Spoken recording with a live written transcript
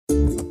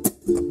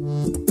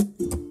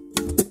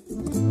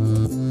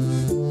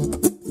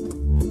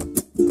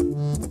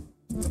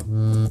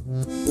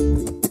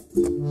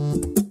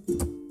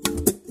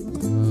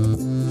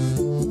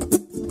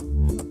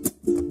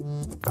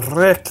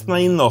räkna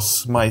in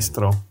oss,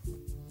 maestro.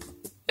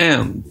 1,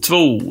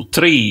 2,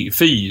 3,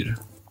 4.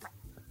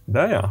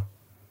 Där ja.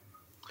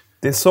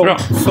 Det är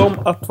som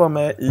att vara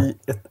med i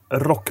ett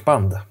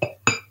rockband.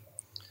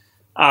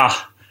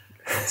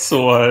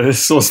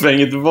 Så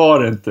svängigt var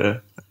det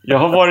inte. Jag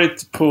har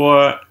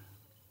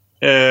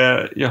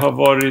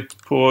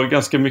varit på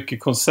ganska mycket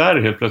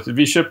konserter helt plötsligt.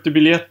 Vi köpte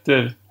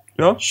biljetter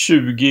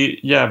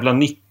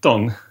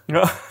 2019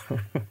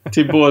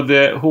 till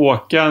både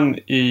Håkan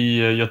i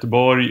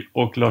Göteborg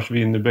och Lars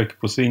Winnerbäck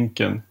på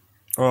Zinken.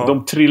 Ja.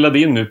 De trillade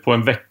in nu på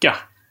en vecka.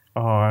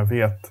 Ja, jag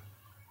vet.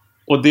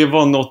 Och det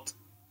var något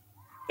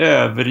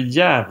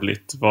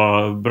överjävligt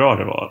vad bra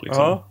det var.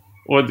 Liksom. Ja.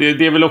 Och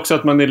det är väl också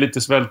att man är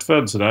lite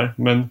svältfödd sådär.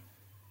 Men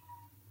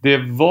det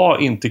var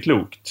inte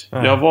klokt.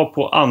 Ja. Jag var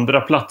på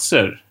andra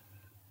platser.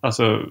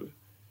 Alltså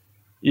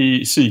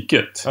i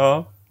psyket.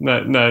 Ja.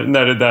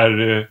 När det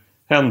där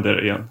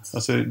händer igen.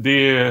 Alltså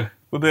det...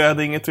 Och det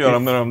hade inget att göra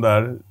med de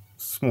där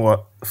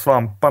små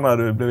svamparna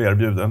du blev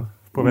erbjuden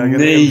på vägen.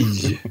 Nej!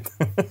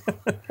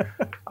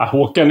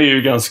 Håkan är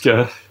ju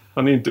ganska...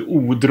 Han är inte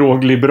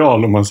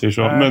odrogliberal om man säger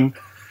så.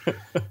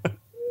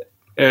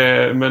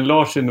 Men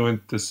Lars är nog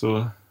inte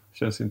så...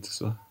 Känns inte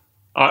så...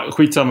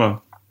 skitsamma.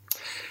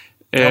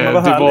 Det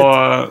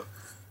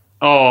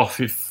var...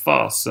 fy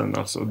fasen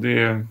alltså.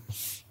 Det...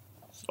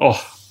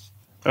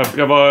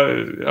 Jag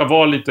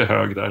var lite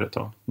hög där ett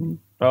tag. Mm.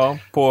 Ja,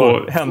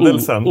 på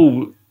händelsen.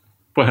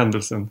 På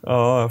händelsen.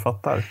 Ja, jag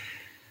fattar.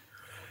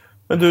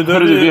 Men du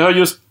vi har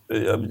just...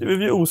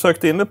 Vi är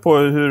osökt inne på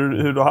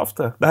hur du har haft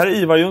det. Det här är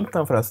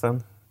Ivar-juntan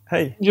förresten.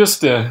 Hej.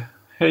 Just det.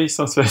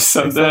 Hejsan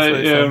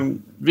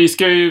svejsan. Vi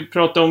ska ju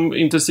prata om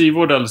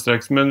intensivvård alldeles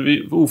strax.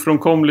 Men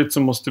ofrånkomligt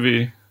så måste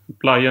vi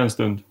plaja en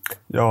stund.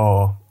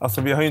 Ja,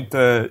 alltså vi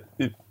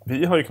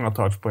har ju kunnat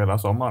ta på hela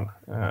sommaren.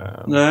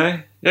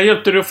 Nej, jag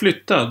hjälpte dig att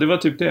flytta. Det var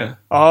typ det.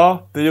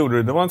 Ja, det gjorde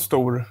du. Det var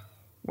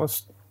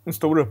en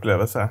stor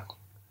upplevelse.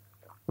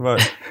 Det var...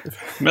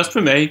 Mest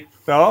för mig.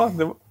 Ja,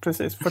 det var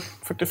precis.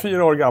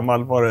 44 år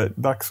gammal var det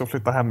dags att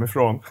flytta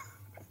hemifrån.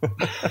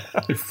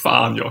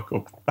 Fan,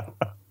 Jakob.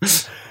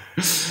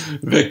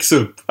 Väx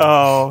upp.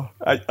 Ja,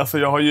 alltså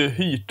jag har ju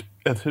hyrt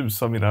ett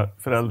hus av mina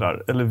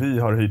föräldrar. Eller vi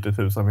har hyrt ett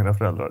hus av mina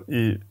föräldrar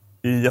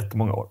i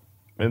jättemånga år.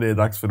 Men det är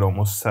dags för dem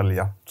att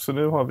sälja. Så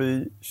nu har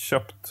vi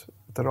köpt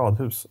ett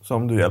radhus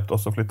som du hjälpt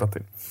oss att flytta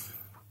till.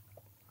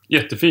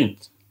 Jättefint.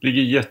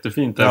 Ligger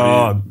jättefint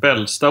där vid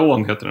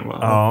Bällstaån heter den va?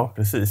 Ja,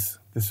 precis.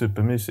 Det är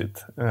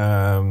supermysigt.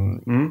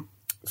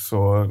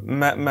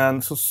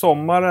 Så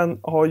sommaren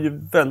har ju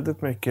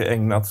väldigt mycket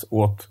ägnats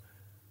åt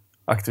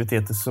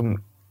aktiviteter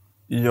som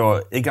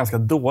jag är ganska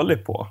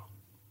dålig på.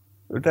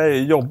 Det är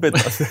jobbigt.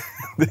 Alltså,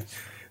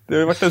 det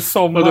har varit en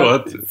sommar... Vadå?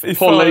 Att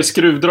hålla i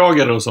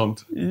skruvdragare och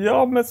sånt?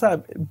 Ja, men så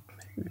här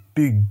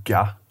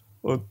bygga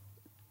och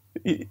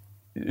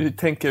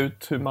tänka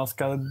ut hur man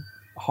ska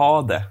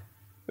ha det.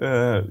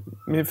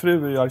 Min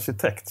fru är ju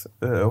arkitekt.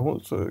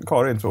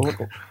 Karin,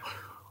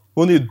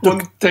 hon är ju duktig.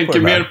 Hon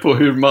tänker mer på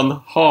hur man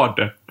har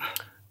det.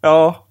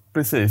 Ja,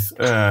 precis.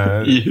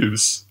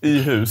 I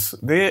hus.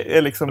 Det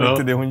är liksom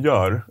inte det hon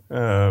gör.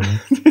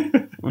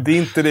 Och det är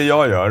inte det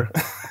jag gör.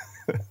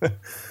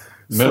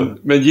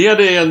 Men ge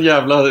dig en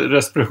jävla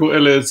respiration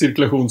eller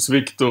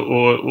cirkulationsvikt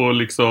och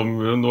liksom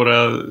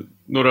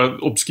några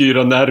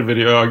obskyra nerver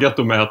i ögat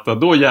att mäta.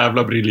 Då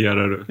jävla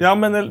briljerar du. Ja,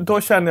 men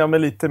då känner jag mig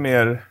lite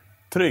mer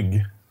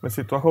trygg med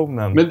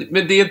situationen.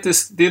 Men det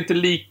är inte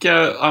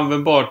lika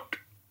användbart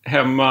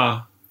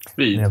hemma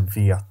vid. Jag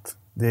vet.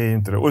 Det är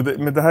inte det.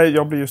 Men det här,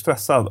 jag blir ju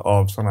stressad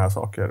av såna här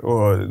saker.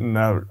 Och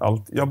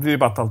jag blir ju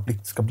bara att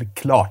allt ska bli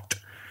klart.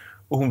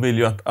 Och hon vill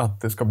ju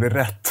att det ska bli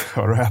rätt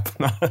för att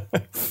öppna.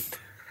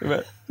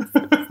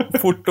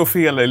 Fort och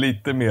fel är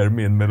lite mer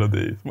min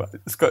melodi.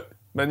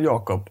 Men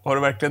Jakob, har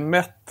du verkligen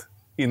mätt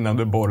innan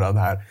du borrade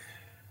här?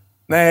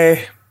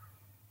 Nej,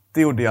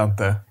 det gjorde jag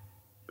inte.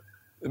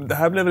 Det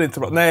här blev väl inte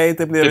så bra? Nej,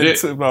 det blev inte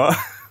så bra.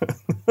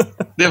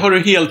 Det har du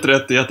helt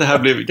rätt i, att det här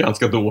blev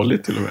ganska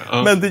dåligt till och med.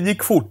 Ja. Men det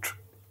gick fort.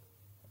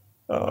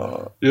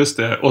 Just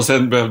det, och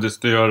sen behövdes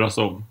det göras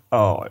om.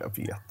 Ja, jag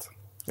vet.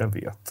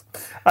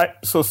 Nej,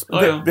 så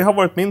det har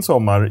varit min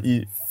sommar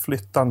i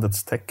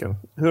flyttandets tecken.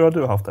 Hur har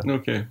du haft det?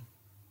 Okej.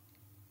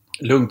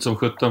 Lugnt som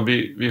 17.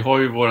 Vi har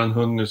ju våran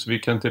hund nu så vi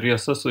kan inte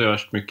resa så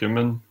värst mycket.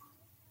 Men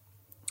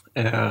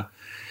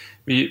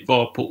vi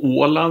var på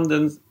Åland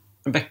en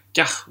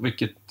vecka.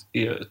 Vilket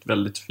är ett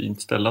väldigt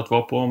fint ställe att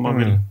vara på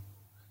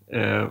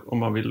om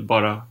man vill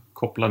bara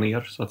koppla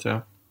ner så att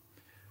säga.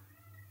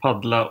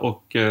 Paddla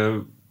och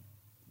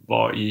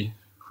vara i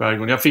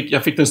skärgården.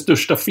 Jag fick den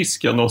största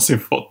fisk jag någonsin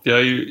fått.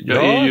 Jag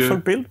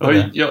såg bild på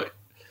det.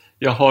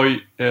 Jag har ju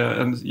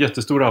en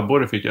jättestor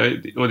abborre fick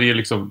jag. Och det är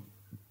liksom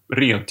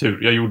ren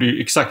tur. Jag gjorde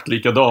ju exakt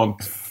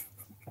likadant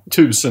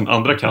 1000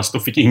 andra kast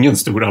och fick ingen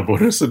stor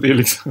abborre. Så det är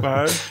liksom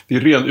det är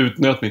ren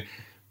utnötning.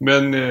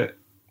 Men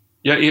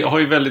jag har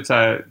ju väldigt så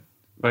här,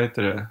 vad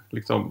heter det?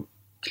 Liksom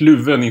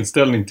kluven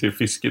inställning till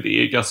fiske.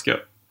 Det är ganska...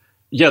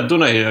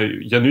 Gäddorna är jag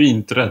ju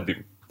genuint rädd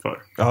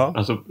för.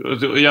 Alltså,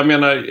 jag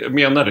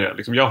menar det.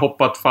 Liksom, jag har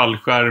hoppat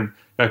fallskärm.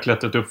 Jag har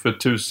klättrat upp för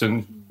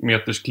 1000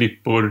 meters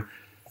klippor.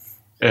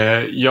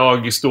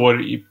 Jag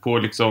står på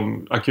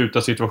liksom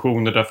akuta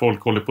situationer där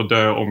folk håller på att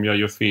dö om jag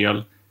gör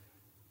fel.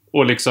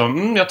 Och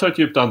liksom, jag tar ett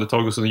djupt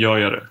andetag och så gör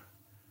jag det.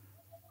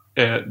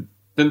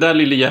 Den där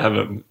lilla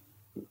jäveln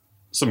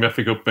som jag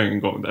fick upp en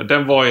gång där,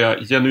 den var jag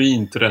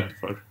genuint rädd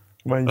för.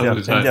 Var en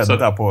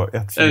gädda på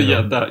 1 kilo? En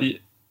gädda,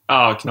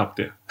 knappt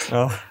det.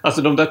 Ja.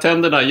 Alltså de där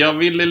tänderna, jag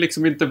ville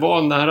liksom inte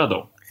vara nära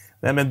dem.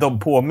 Nej, men de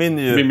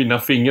påminner ju... Med mina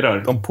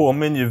fingrar. De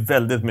påminner ju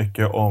väldigt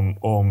mycket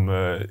om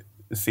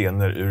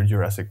scener ur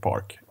Jurassic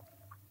Park.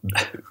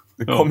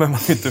 Det kommer man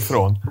inte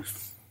ifrån.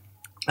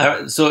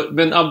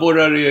 Men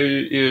abborrar är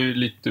ju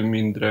lite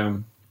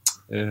mindre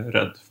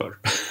rädd för.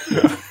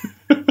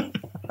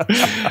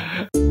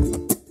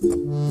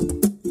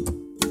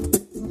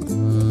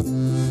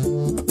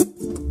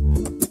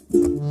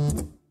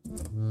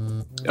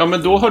 Ja,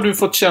 men då har du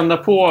fått känna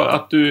på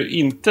att du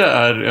inte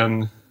är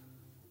en...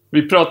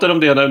 Vi pratade om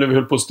det när vi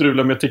höll på att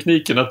strula med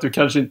tekniken, att du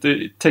kanske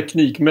inte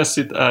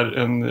teknikmässigt är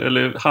en,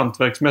 eller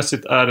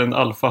hantverksmässigt är en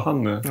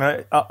alfahanne.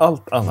 Nej,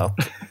 allt annat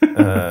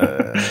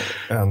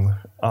än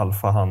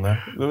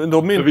alfahanne.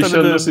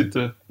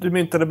 Du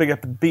myntade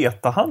begreppet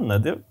betahanne.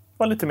 Det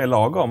var lite mer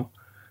lagom.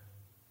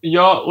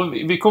 Ja, och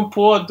vi kom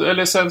på,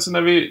 eller sen så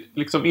när vi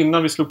liksom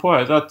innan vi slog på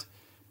här, att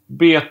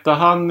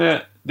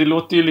betahanne, det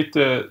låter ju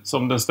lite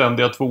som den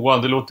ständiga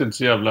tvåan. Det låter inte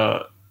så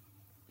jävla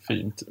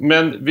fint.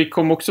 Men vi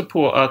kom också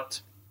på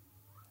att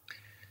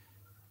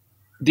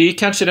det är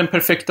kanske den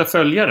perfekta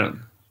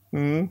följaren.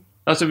 Mm.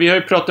 Alltså vi har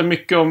ju pratat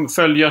mycket om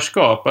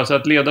följarskap. Alltså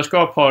att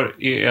ledarskap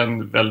är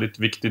en väldigt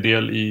viktig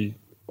del i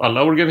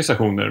alla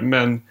organisationer.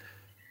 Men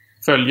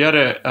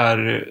följare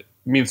är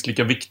minst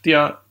lika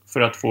viktiga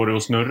för att få det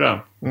att snurra.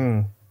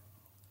 Mm.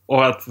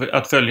 Och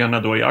att följarna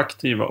då är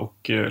aktiva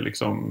och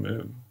liksom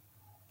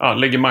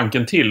lägger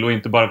manken till och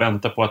inte bara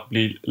väntar på att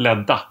bli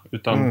ledda.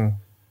 Utan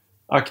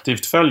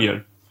aktivt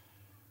följer.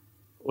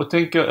 Och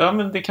tänker,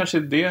 men det kanske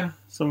är det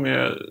som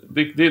är...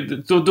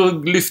 Då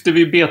lyfter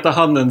vi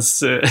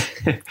betahannens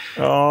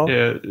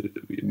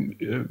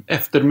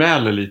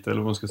eftermäle lite, eller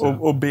vad man ska säga.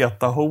 Och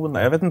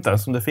betahona. Jag vet inte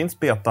ens om det finns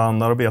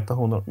betahannar och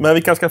betahonor. Men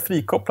vi kanske ska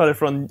frikoppla det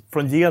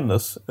från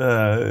genus.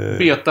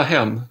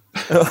 Betahen.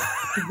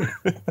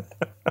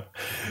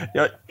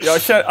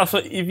 jag känner,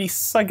 alltså i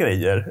vissa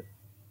grejer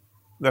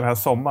den här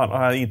sommaren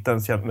har jag inte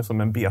ens känt mig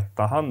som en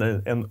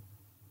betahanne. En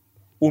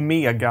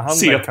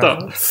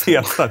omega-hanne.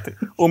 Zeta.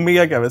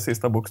 Omega är väl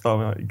sista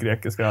bokstaven i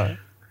grekiska.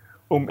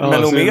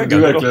 Men omega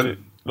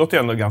låter ju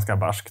ändå ganska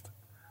barskt.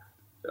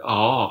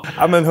 Ja.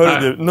 Ja, men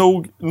hörru du,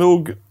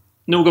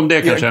 nog om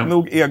det kanske.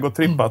 Nog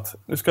egotrippat.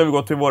 Nu ska vi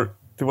gå till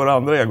vår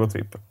andra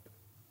egotripp.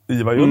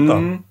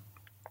 IVA-juntan.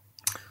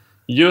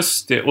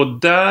 Just det, och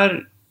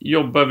där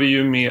jobbar vi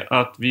ju med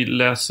att vi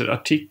läser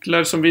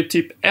artiklar som vi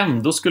typ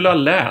ändå skulle ha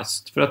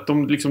läst. För att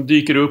de liksom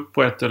dyker upp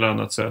på ett eller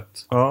annat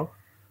sätt. Ja.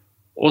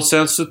 Och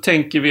sen så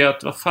tänker vi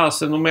att vad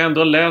fasen, om jag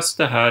ändå har läst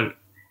det här,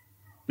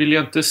 vill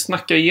jag inte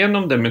snacka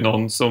igenom det med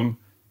någon som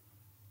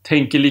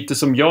tänker lite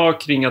som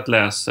jag kring att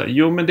läsa.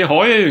 Jo, men det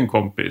har jag ju en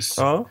kompis.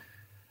 Ja.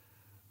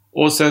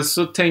 Och sen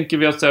så tänker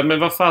vi att så här, men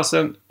vad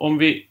fasen, om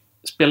vi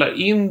spelar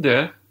in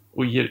det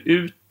och ger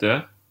ut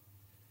det,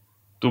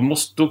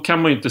 då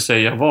kan man ju inte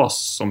säga vad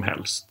som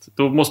helst.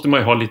 Då måste man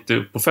ju ha lite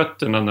på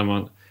fötterna när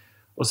man...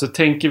 Och så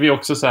tänker vi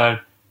också så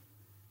här,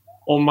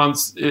 om man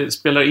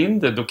spelar in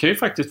det, då kan ju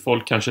faktiskt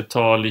folk kanske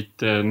ta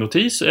lite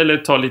notis eller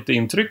ta lite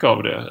intryck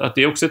av det. Att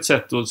det är också ett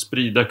sätt att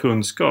sprida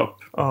kunskap.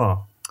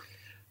 Aha.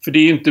 För det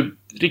är ju inte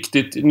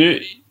riktigt...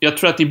 Jag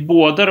tror att i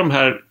båda de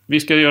här... Vi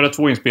ska göra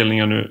 2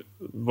 inspelningar nu,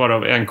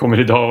 varav en kommer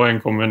idag och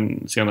en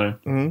kommer senare.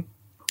 Mm.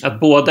 Att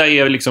båda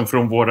är liksom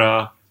från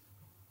våra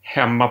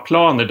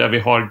hemmaplaner där vi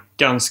har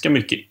ganska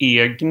mycket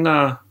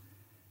egna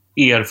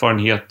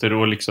erfarenheter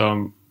och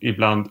liksom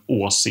ibland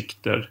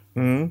åsikter.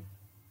 Mm.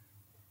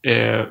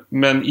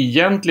 Men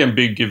egentligen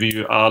bygger vi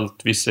ju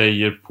allt vi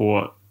säger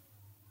på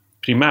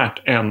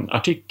primärt en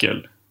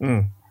artikel.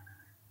 Mm.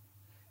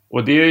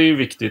 Och det är ju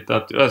viktigt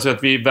att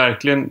vi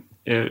verkligen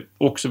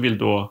också vill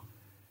då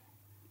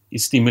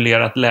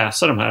stimulera att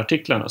läsa de här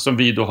artiklarna som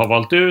vi då har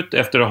valt ut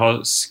efter att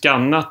ha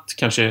skannat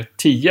kanske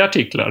 10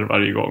 artiklar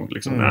varje gång.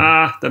 Liksom,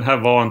 den här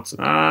var inte...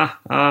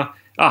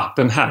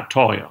 den här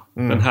tar jag.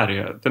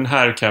 Den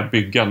här kan jag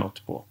bygga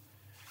något på.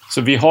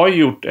 Så vi har ju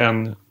gjort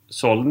en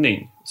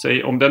sållning.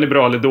 Så om den är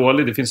bra eller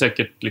dålig, det finns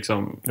säkert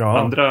liksom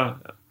andra...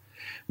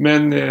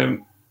 Men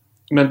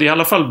det är i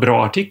alla fall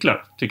bra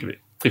artiklar, tycker vi.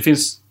 Det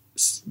finns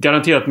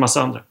garanterat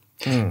massa andra.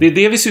 Det är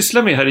det vi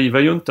sysslar med här i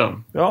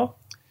IVA-juntan. Ja.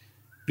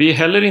 Vi är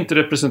heller inte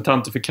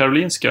representanter för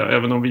Karolinska,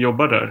 även om vi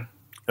jobbar där.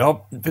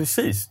 Ja,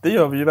 precis. Det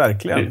gör vi ju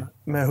verkligen.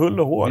 Med hull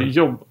och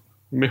hår.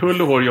 Med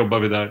hull och hår jobbar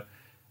vi där.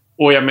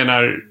 Och jag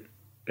menar,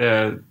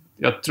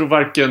 jag tror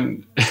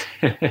varken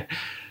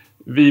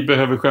vi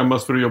behöver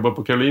skämmas för att jobba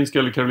på Karolinska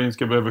eller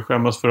Karolinska behöver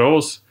skämmas för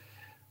oss.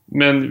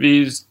 Men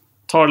vi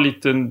tar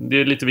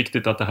det är lite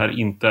viktigt att det här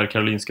inte är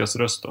Karolinskas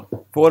röst då.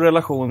 Vår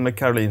relation med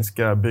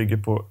Karolinska bygger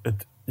på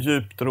ett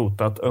djupt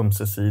rotat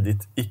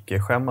ömsesidigt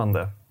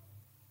icke-skämmande.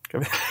 Ska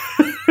vi...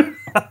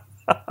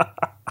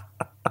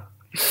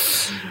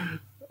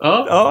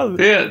 Ja,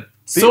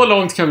 så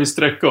långt kan vi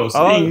sträcka oss.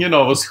 Ja. Ingen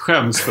av oss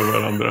skäms för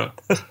varandra.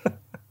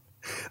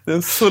 Det är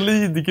en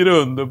solid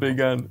grund att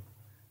bygga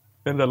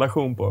en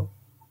relation på.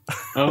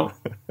 Ja.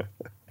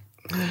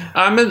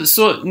 Men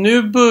så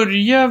nu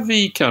börjar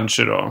vi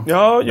kanske då.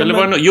 Ja, eller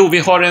var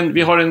det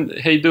vi har en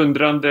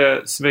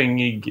hejdundrande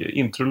svängig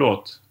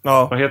introlåt.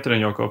 Ja. Vad heter den,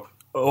 Jakob?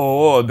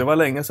 Det var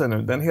länge sedan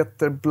nu. Den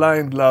heter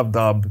Blind Love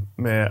Dub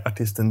med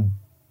artisten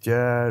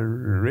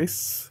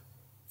Jerris.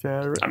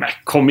 Ja, men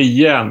kom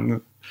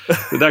igen.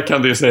 Det där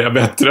kan du ju säga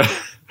bättre.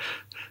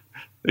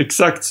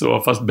 Exakt så,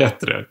 fast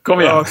bättre.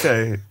 Kom igen.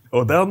 Okej.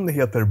 Och den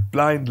heter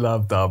Blind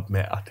Love Dub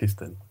med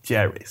artisten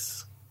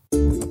Jerris.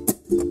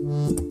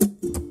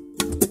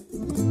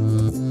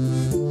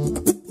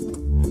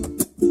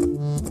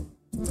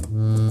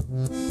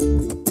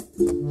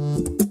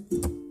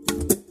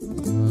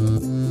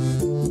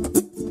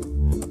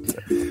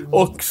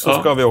 Och så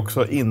ska vi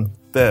också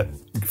inte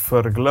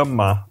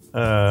förglömma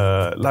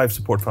Life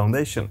Support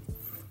Foundation.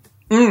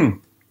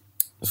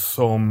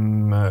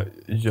 Som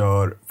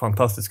gör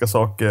fantastiska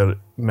saker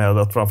med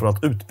att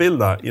framförallt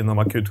utbilda inom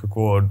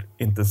akutsjukvård,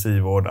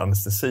 intensivvård,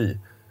 anestesi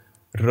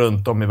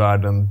runt om i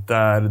världen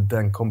där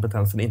den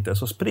kompetensen inte är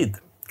så spridd,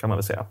 kan man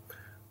väl säga.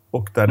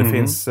 Och där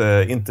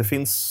det inte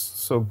finns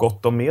så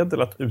gott om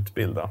medel att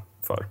utbilda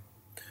för.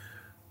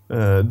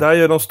 Där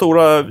gör de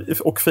stora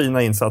och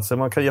fina insatser.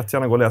 Man kan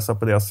jättegärna gå och läsa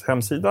på deras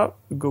hemsida,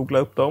 googla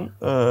upp dem.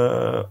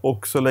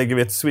 Och så lägger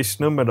vi ett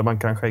Swish-nummer där man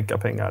kan skänka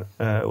pengar.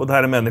 Och det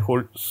här är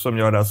människor som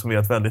gör det som vi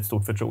har ett väldigt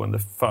stort förtroende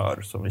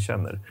för, som vi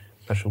känner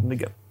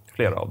personligen,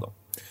 flera av dem.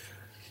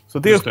 Så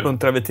det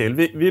uppmuntrar vi till.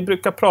 Vi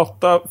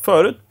brukar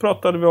förut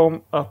pratade vi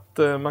om att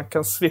man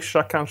kan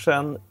swisha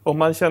kanske om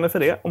man känner för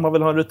det. Om man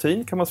vill ha en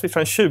rutin kan man swisha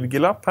en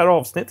 20-lapp per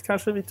avsnitt.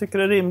 Kanske vi tycker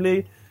det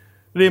är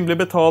rimlig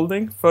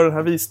betalning för den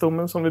här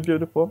visdomen som vi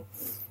bjuder på.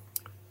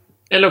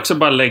 Eller också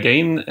bara lägga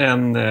in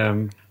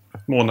en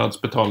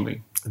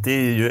månadsbetalning. Det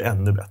är ju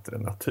ännu bättre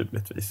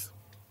naturligtvis.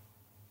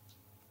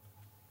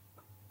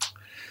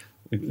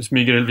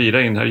 Smyger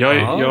Elvira in här.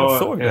 Jag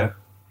såg det.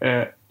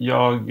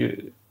 Jag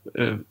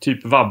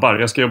typ vabbar.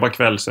 Jag ska jobba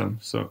kväll sen.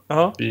 Så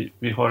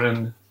vi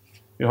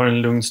har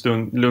en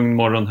lugn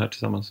morgon här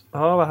tillsammans.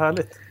 Ja, vad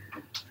härligt.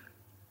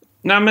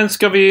 Nej, men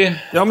ska vi...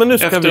 Ja, men nu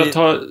ska efter att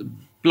ha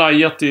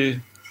blajat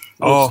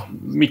och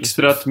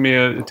mixtrat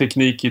med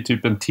teknik i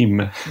typ en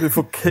timme.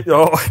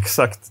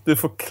 Exakt. Du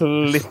får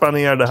klippa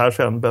ner det här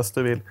sen bäst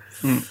du vill.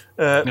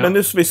 Men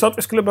nu, vi sa att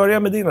vi skulle börja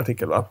med din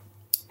artikel, va?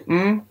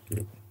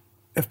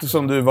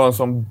 Eftersom du var en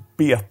sån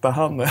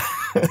betahanne.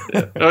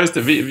 Ja, just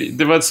det.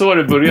 Det var så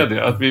det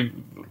började. Att vi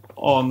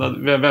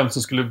anade vem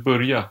som skulle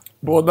börja.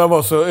 Båda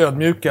var så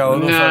ödmjuka. Och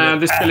nej,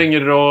 det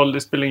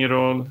spelar ingen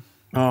roll.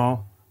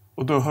 Ja,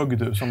 och då högg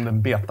du som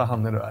den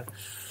betahanne du är.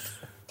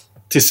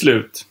 Till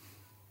slut.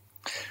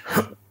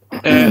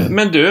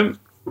 Men du.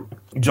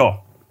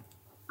 Ja.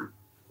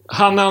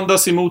 Han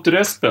andas emot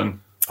respen.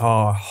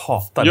 Ja,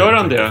 hatar det. Gör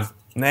han det?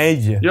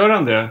 Nej. Gör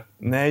han det?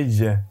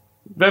 Nej.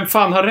 Vem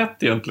fan har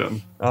rätt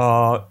egentligen?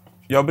 Ja,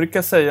 jag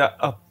brukar säga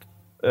att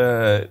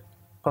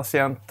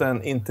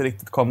patienten inte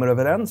riktigt kommer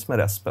överens med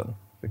respen.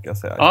 Brukar jag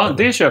säga. Ja,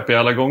 det köper jag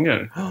alla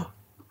gånger.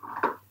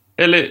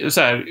 Eller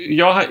så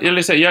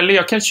här,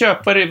 jag kan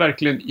köpa det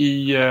verkligen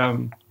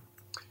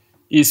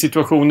i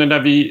situationer där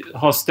vi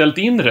har ställt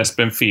in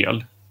respen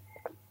fel.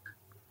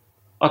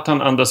 Att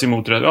han andas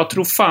emot respen. Jag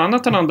tror fan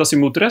att han andas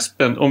emot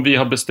respen om vi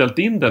har beställt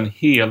in den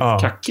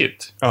helt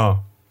kackigt.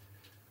 Ja.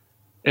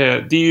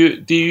 Det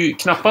är ju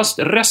knappast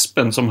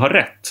respen som har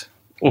rätt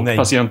och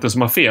patienten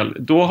som har fel.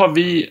 Då har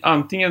vi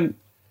antingen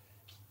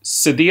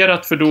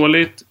sederat för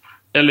dåligt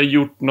eller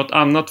gjort något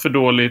annat för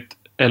dåligt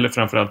eller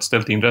framförallt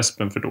ställt in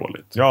respen för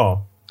dåligt.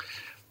 Ja.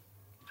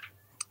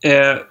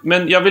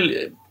 Men jag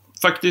vill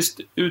faktiskt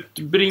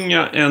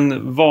utbringa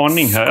en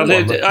varning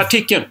här.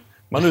 Artikeln.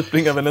 Man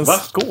utbringar väl en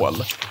skål?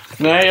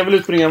 Nej, jag vill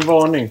utbringa en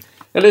varning.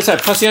 Eller så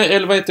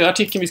här,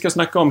 artikeln vi ska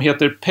snacka om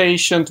heter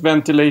Patient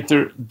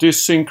Ventilator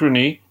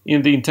Dysynchrony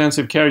in the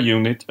Intensive Care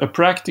Unit, a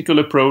practical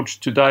approach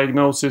to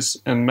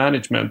diagnosis and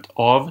management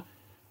av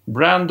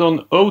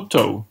Brandon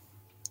Otto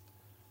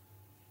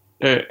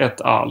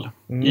et al.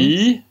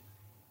 I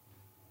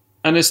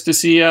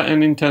Anesthesia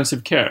and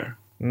Intensive Care.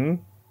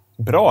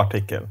 Bra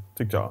artikel,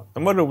 tyckte jag.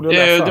 Den var rolig att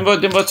läsa.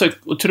 Den var så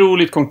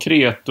otroligt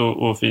konkret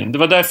och fin. Det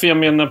var därför jag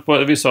menar på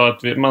vi sa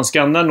att man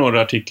skannar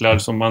några artiklar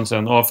som man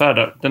sen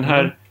avfärdar.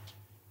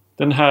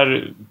 Den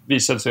här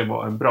visade sig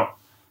vara en bra.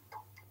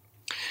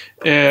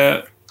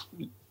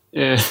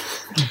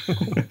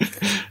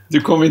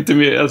 Du kom inte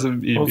med. Alltså,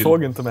 hon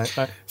såg inte mig.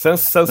 Nej. Sen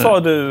sa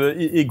du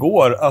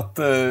igår att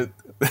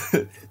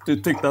du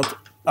tyckte att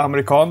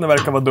amerikaner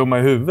verkar vara dumma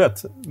i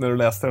huvudet när du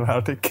läste den här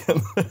artikeln.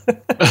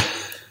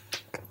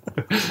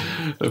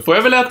 Får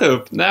jag väl äta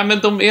upp? Nej, men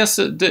de är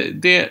så...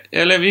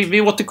 eller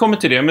vi återkommer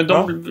till det, men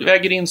de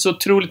väger in så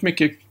otroligt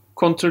mycket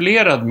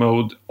kontrollerad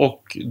mode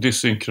och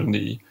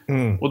dysynkroni.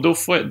 Och då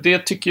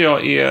det tycker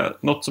jag är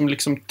något som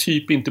liksom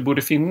typ inte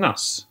borde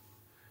finnas.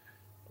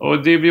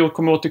 Och vi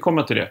kommer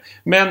återkomma till det.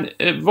 Men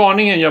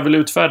varningen jag vill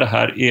utfärda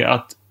här är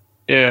att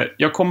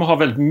jag kommer ha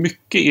väldigt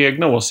mycket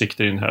egna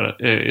åsikter i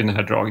den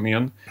här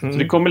dragningen. Så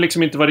det kommer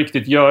liksom inte vara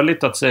riktigt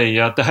görligt att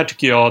säga att det här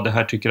tycker jag, det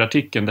här tycker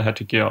artikeln, det här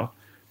tycker jag.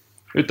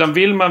 Utan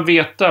vill man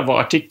veta vad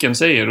artikeln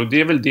säger, och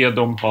det är väl det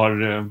de har...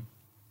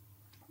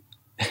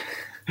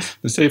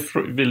 Nu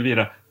säger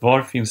Vilvira,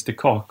 var finns det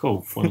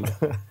kakao?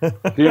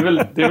 Det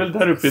är väl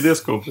där uppe i det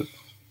skåpet.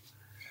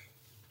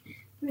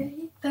 Men jag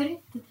hittar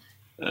inte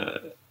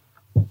det.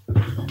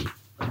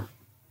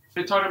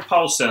 Vi tar en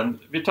paus sen.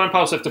 Vi tar en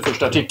paus efter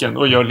första artikeln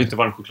och gör lite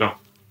varm choklad.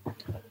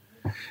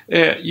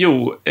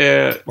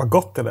 Vad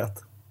gott det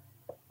lät.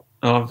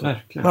 Ja,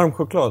 verkligen. Varm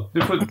choklad.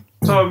 Du får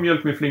ta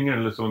mjölk med flingor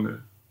eller så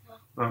nu.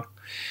 Ja.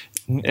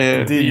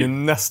 Det är ju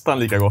nästan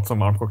lika gott som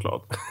varm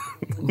choklad.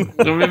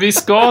 Ja, men vi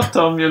ska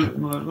ta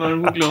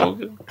varm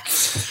choklad.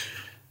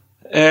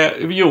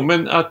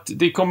 Men att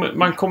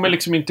man kommer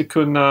liksom inte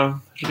kunna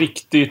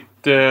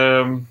riktigt...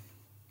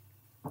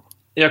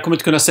 jag kommer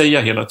inte kunna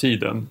säga hela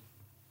tiden.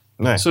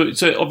 Nej.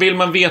 Så vill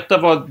man veta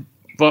vad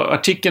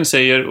artikeln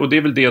säger, och det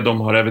är väl det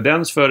de har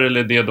evidens för,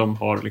 eller det de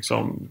har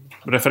liksom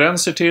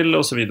referenser till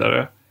och så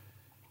vidare,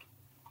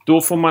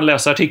 då får man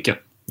läsa artikeln.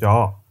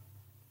 Ja.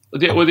 Och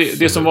det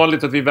är som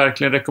vanligt att vi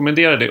verkligen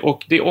rekommenderar det.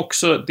 Och det är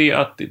också det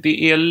att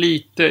det är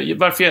lite...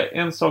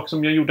 En sak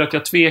som jag gjorde att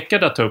jag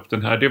tvekade att ta upp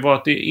den här, det var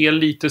att det är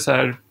lite så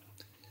här...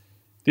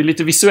 Det är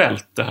lite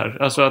visuellt det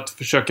här. Alltså att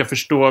försöka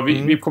förstå...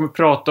 Vi kommer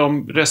prata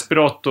om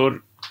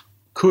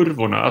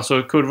respiratorkurvorna.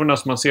 Alltså kurvorna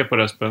som man ser på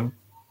respen.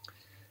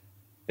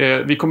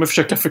 Vi kommer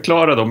försöka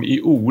förklara dem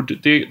i ord.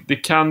 Det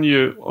kan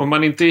ju... Om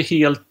man inte är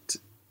helt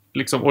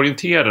liksom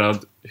orienterad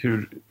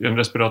hur en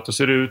respirator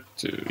ser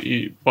ut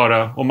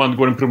bara om man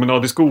går en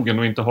promenad i skogen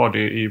och inte har det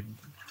i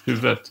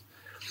huvudet,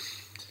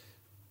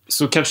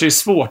 så kanske det är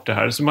svårt det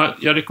här. Så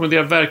jag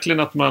rekommenderar verkligen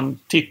att man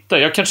tittar.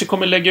 Jag kanske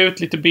kommer lägga ut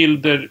lite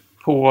bilder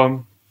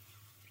på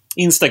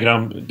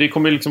Instagram. Det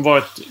kommer liksom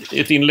vara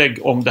ett inlägg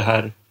om det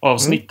här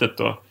avsnittet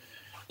då.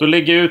 Då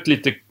lägger jag ut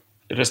lite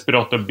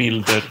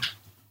respiratorbilder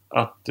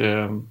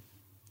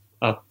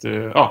att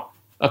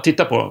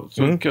titta på.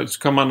 Så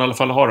kan man i alla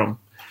fall ha dem.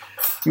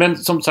 Men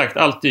som sagt,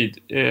 alltid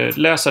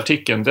läs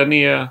artikeln.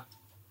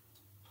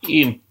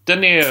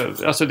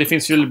 Alltså det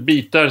finns ju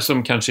bitar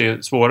som kanske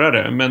är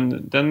svårare,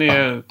 men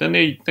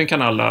den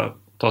kan alla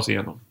ta sig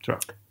igenom, tror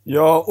jag.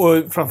 Ja,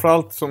 och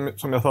framförallt som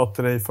jag sa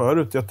till dig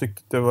förut, jag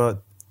tyckte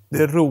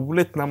det är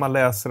roligt när man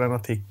läser en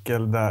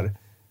artikel där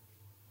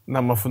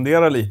när man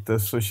funderar lite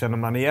så känner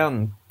man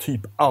igen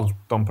typ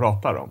allt de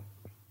pratar om.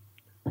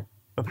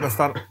 Att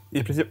nästan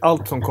i princip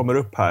allt som kommer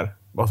upp här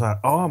var så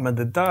här, men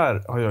det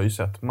där har jag ju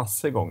sett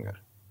massor gånger.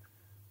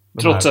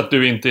 Trots att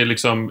du inte är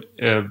liksom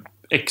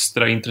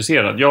extra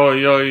intresserad.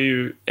 Jag är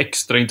ju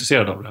extra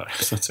intresserad av det här,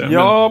 så att säga.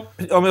 Ja,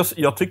 men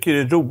jag tycker det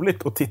är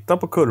roligt att titta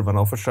på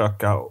kurvorna och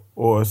försöka,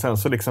 och sen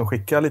så liksom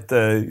skicka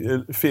lite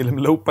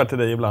filmloopar till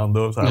dig ibland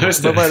och så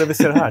här, vad är det vi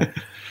ser här?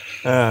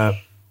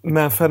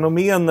 Men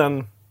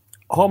fenomenen,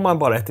 har man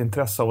bara ett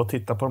intresse av att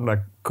titta på de där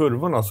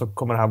kurvorna, så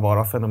kommer det här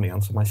vara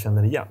fenomen som man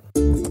känner igen.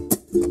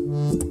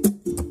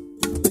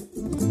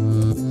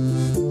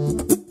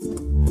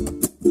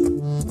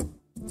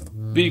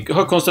 Vi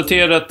har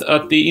konstaterat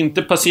att det är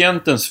inte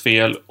patientens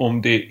fel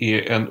om det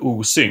är en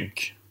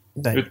osynk.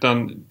 Nej.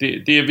 Utan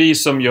det är vi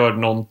som gör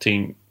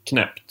någonting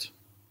knäppt.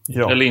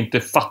 Ja. Eller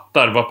inte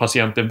fattar vad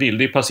patienten vill.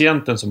 Det är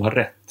patienten som har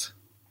rätt.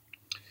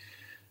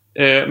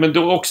 Men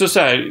då också så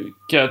här,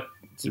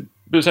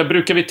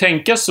 brukar vi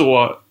tänka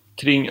så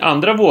kring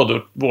andra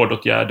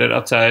vårdåtgärder,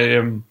 att så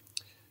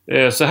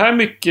här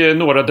mycket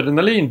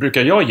noradrenalin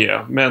brukar jag ge,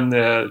 men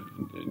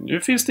nu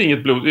finns det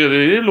inget det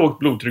är lågt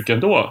blodtryck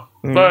ändå.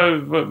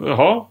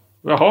 Jaha,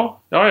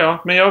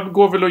 men jag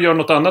går väl och gör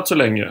något annat så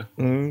länge.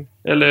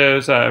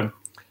 Eller så här,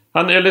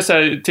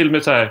 till och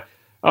med så här,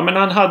 men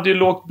han hade ju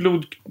lågt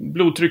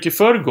blodtryck i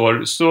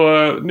förrgår,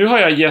 så nu har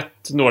jag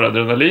gett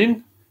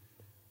noradrenalin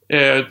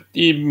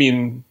i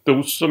min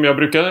dos som jag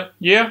brukar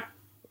ge.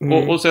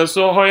 Och sen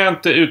så har jag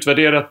inte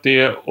utvärderat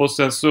det, och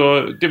sen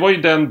så, det var ju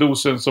den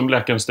dosen som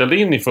läkaren ställde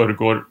in i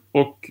förrgår,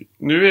 och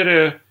nu är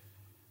det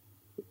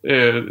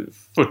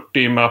 40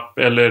 i mapp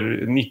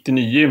eller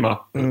 99 i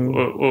mapp.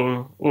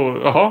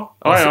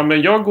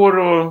 Men jag går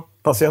och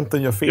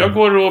patienten gör fel. Jag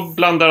går och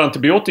blandar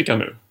antibiotika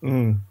nu.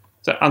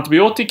 Så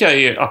antibiotika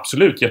är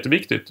absolut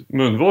jätteviktigt.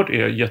 Munvård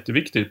är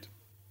jätteviktigt.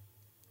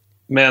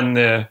 Men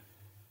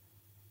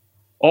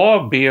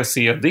A, B,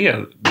 C, D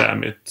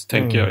därmed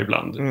tänker jag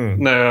ibland.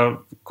 När jag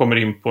kommer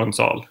in på en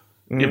sal.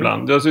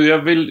 Ibland. Alltså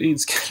jag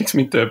ska liksom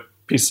inte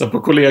pissa på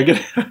kollegor.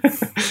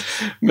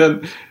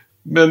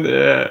 men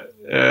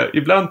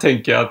ibland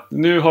tänker jag att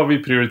nu har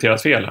vi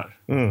prioriterat fel här.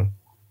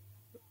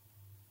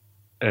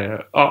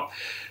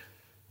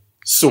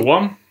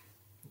 Så.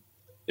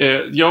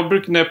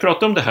 När jag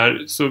pratar om det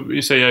här så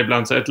säger jag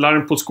ibland så här, ett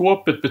larm på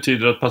skåpet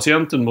betyder att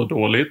patienten mår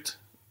dåligt.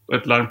 Och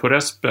ett larm på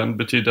respen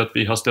betyder att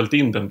vi har ställt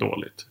in den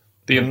dåligt.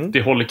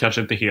 Det håller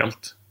kanske inte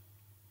helt.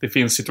 Det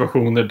finns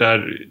situationer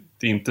där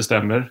det inte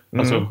stämmer.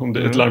 Alltså om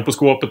det är ett larm på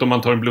skåpet, om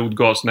man tar en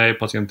blodgas, nej,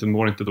 patienten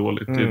mår inte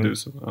dåligt. Det är du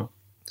som,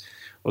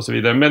 och så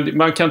vidare. Men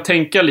man kan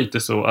tänka lite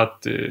så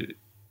att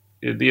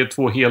det är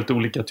 2 helt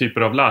olika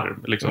typer av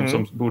larm liksom,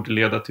 som borde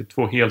leda till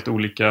 2 helt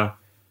olika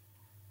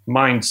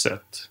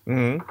mindset.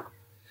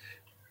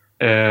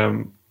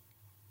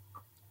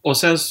 Och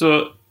sen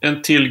så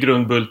en till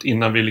grundbult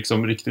innan vi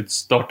liksom riktigt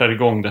startar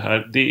igång det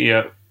här. Det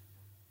är,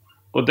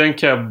 och den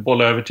kan jag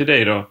bolla över till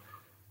dig då.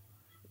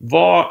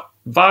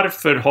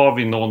 Varför har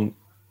vi någon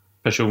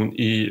person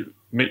i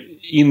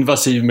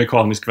invasiv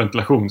mekanisk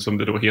ventilation, som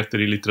det då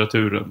heter i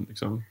litteraturen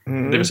liksom?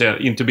 Det vill säga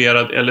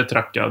intuberad eller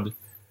trackad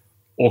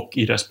och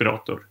i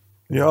respirator.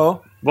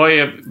 Ja.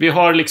 Vi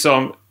har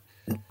liksom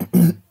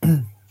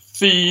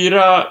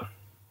 4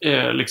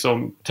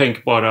 liksom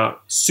tänkbara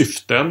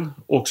syften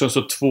och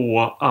så 2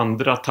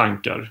 andra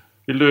tankar.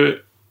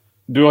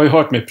 Du har ju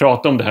hört mig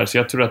prata om det här, så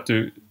jag tror att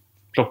du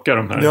plockar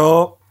de här.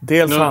 Ja,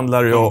 dels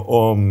handlar det ju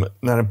om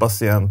när en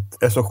patient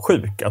är så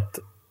sjuk att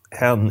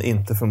hen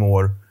inte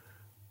förmår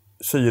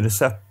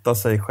syresätta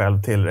sig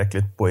själv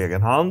tillräckligt på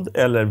egen hand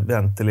eller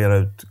ventilera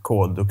ut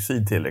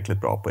koldioxid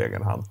tillräckligt bra på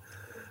egen hand.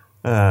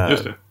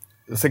 Just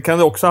det. Sen kan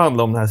det också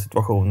handla om den här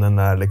situationen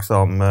när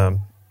liksom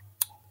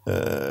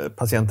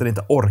patienten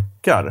inte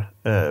orkar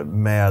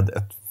med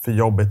ett för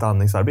jobbigt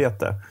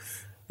andningsarbete.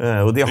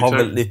 Och det har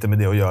väl lite med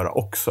det att göra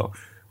också.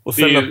 Och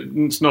sen, det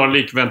är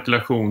snarlik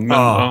ventilation. Men,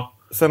 ja.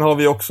 Sen har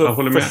vi också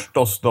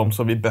förstås de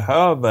som vi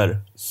behöver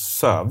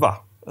söva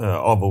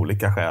av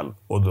olika skäl.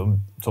 Och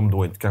som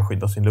då inte kan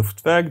skydda sin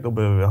luftväg. Då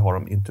behöver vi ha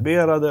dem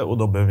intuberade och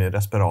då behöver vi en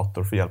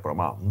respirator för att hjälpa dem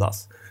att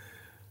andas.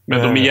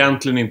 Men de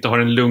egentligen inte har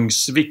en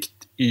lungsvikt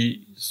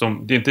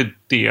det är inte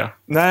det.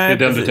 Nej,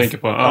 det är den precis. Du tänker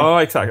på.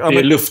 Ja, exakt. Ja, det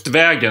är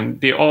luftvägen,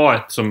 det är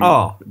A1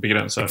 som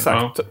begränsar.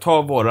 Exakt. Ja.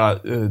 Ta våra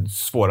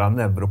svåra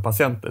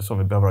neuropatienter som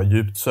vi behöver ha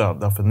djupt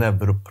sövda för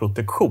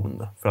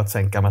neuroprotektion för att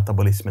sänka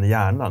metabolismen i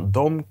hjärnan.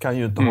 De kan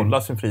ju inte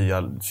hålla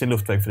sin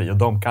luftväg fri och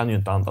de kan ju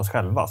inte andas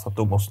själva, så att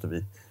då måste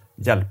vi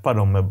hjälpa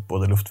dem med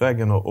både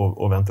luftvägen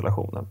och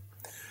ventilationen.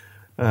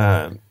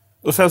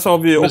 Och sen så har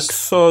vi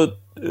också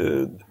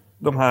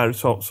de här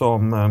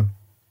som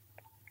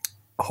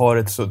har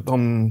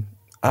de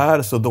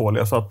är så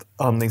dåliga så att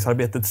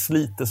andningsarbetet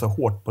sliter så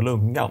hårt på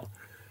lungan.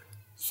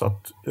 Så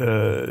att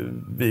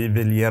vi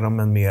vill ge dem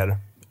en mer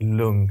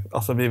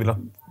vi vill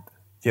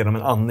ge dem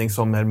en andning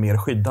som är mer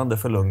skyddande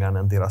för lungan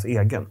än deras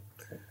egen.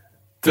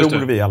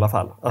 Tror vi i alla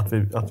fall att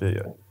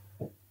vi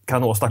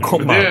kan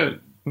åstadkomma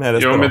med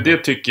respirator. Ja, men det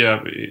tycker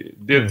jag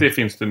det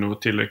finns det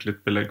nog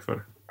tillräckligt belägg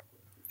för.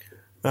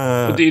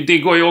 Och det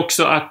går ju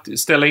också att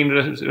ställa in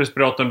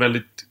respiratorn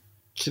väldigt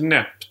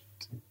knäppt.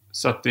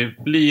 Så att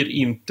det blir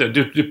inte...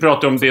 Du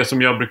pratar om det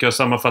som jag brukar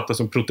sammanfatta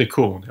som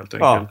protektion, helt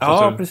enkelt.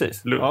 Ja,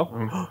 precis.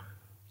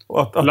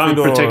 Lung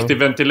protective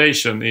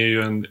ventilation är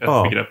ju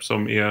ett begrepp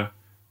som är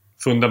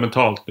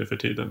fundamentalt nu för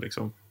tiden.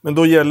 Liksom. Men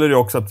då gäller det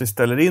också att vi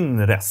ställer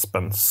in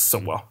respen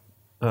så.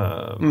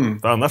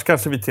 För annars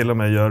kanske vi till och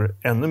med gör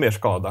ännu mer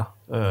skada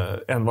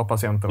än vad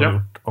patienten har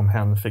gjort om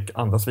hen fick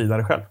andas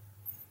vidare själv.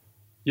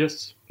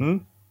 Yes.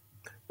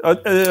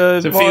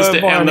 Sen finns det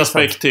en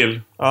aspekt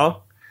till.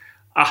 Ja.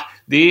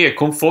 Det är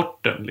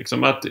komforten.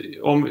 Liksom. Att i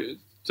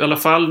alla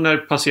fall när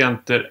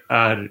patienter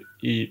är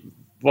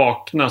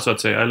vakna så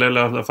att säga, eller i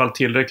alla fall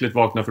tillräckligt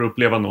vakna för att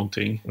uppleva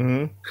någonting,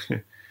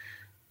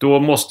 då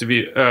måste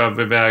vi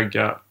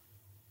överväga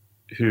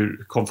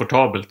hur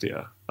komfortabelt det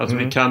är. Alltså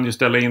vi kan ju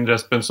ställa in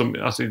respen som,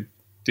 alltså,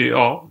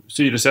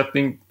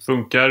 syresättning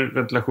funkar,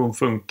 ventilation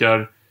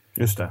funkar.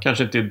 Just det.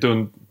 Kanske inte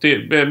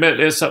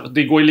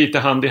det går ju lite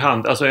hand i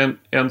hand. Alltså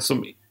en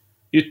som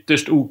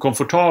ytterst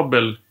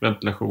okomfortabel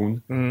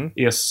ventilation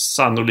är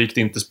sannolikt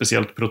inte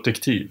speciellt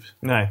protektiv.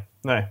 Nej.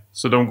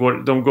 Så de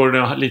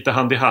går lite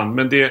hand i hand.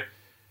 Men det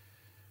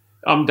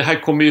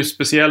här kommer ju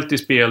speciellt i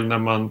spel när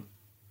man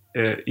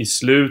i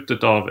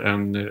slutet av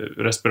en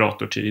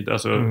respiratortid,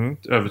 alltså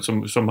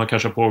som har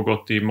kanske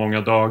pågått i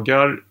många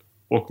dagar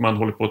och man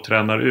håller på att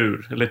träna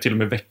ur, eller till och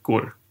med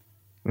veckor.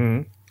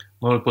 Man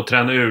håller på att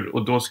träna ur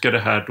och då ska det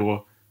här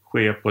då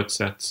ske på ett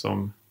sätt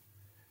som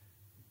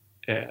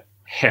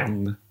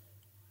hen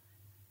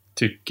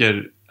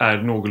tycker är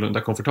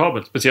någorlunda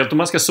komfortabelt. Speciellt om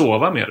man ska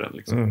sova med den.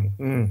 Liksom.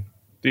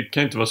 Det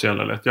kan inte vara så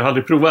jävla lätt. Jag har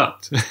aldrig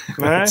provat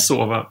att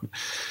sova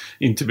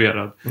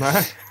intuberad.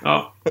 Nej.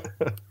 Ja.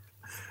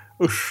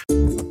 Usch.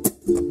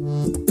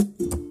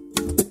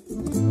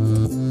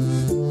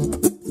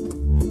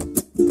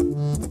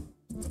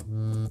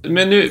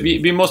 Men nu,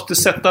 vi måste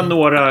sätta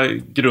några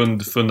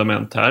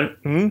grundfundament här.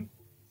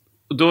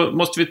 Och då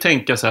måste vi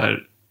tänka så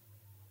här.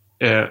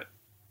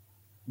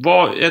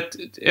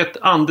 Ett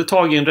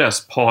andetag i en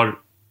resp har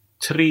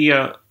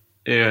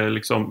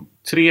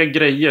tre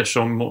grejer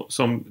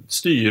som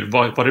styr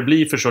vad det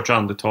blir för sorts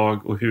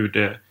andetag och hur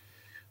det...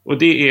 Och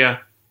det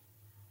är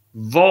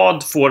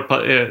vad får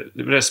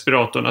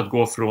respiratorn att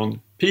gå från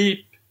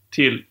pip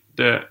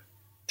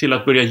till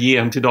att börja ge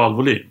en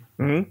tidalvolym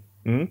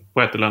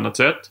på ett eller annat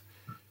sätt.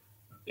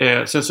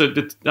 Sen så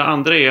det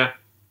andra är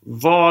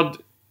vad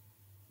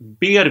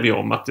ber vi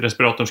om att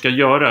respiratorn ska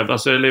göra?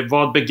 Alltså, eller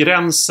vad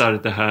begränsar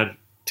det här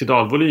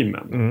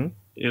tidalvolymen?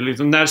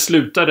 Liksom, när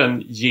slutar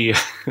den ge?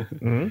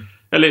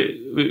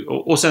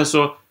 Och sen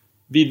så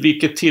vid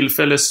vilket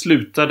tillfälle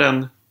slutar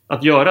den?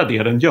 att göra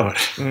det den gör.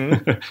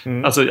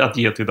 Alltså att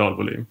ge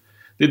tidalvolym.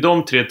 Det är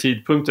de 3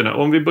 tidpunkterna.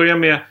 Om vi börjar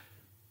med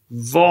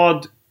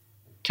vad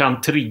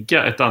kan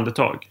trigga ett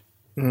andetag?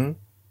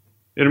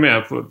 Är du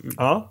med?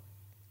 Ja.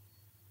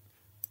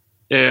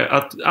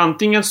 Att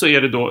antingen så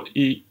är det då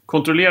i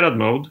kontrollerad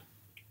mode.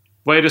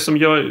 Vad är det som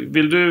gör...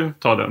 Vill du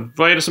ta den?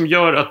 Vad är det som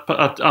gör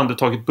att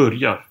andetaget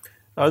börjar?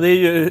 Ja, det är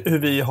ju hur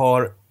vi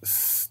har...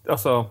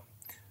 Alltså...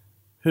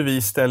 Hur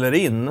vi ställer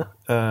in...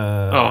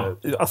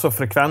 Alltså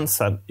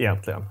frekvensen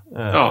egentligen.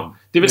 Ja,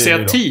 det vill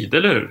säga tid,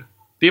 eller hur?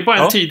 Det är bara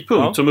en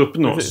tidpunkt som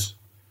uppnås. Precis.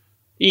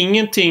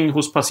 Ingenting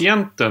hos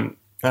patienten.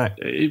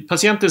 Nej.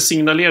 Patienten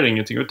signalerar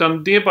ingenting.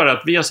 Utan det är bara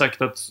att vi har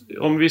sagt att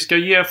om vi ska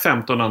ge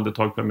 15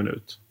 andetag per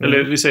minut.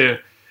 Eller vi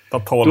säger... Ta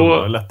 12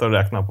 då, lättare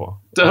att räkna på.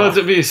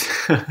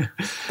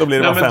 Då blir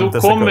det var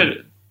 50 sekund.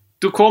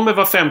 Då kommer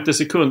var 50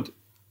 sekund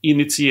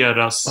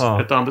initieras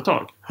ett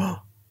andetag.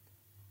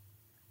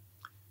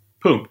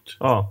 Punkt.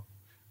 Ja.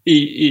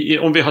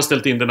 Om vi har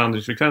ställt in den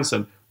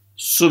andningsfrekvensen.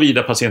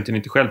 Såvida patienten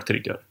inte själv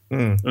triggar.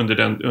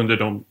 Under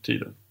de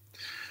tiden.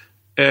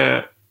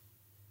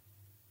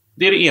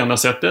 Det är det ena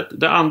sättet.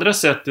 Det andra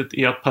sättet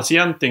är att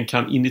patienten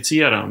kan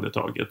initiera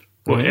andetaget.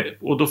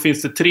 Och då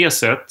finns det 3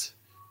 sätt.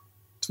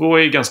 2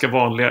 är ganska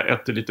vanliga,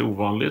 1 är lite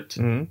ovanligt.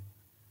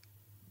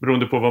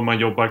 Beroende på vad man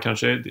jobbar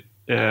kanske.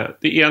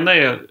 Det ena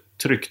är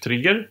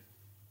trycktrigger.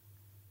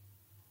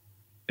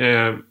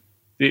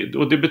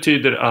 Och det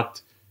betyder att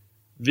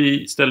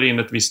vi ställer in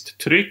ett visst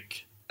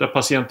tryck. Där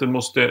patienten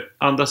måste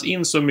andas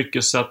in så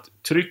mycket så att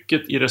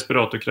trycket i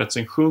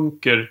respiratorkretsen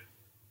sjunker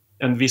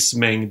en viss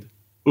mängd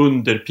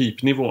under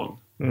pipnivån.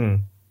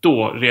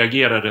 Då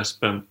reagerar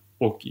respen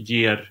och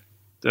ger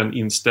den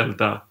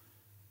inställda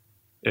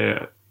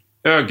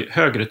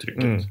högre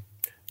trycket.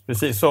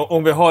 Precis, så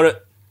om vi har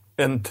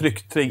en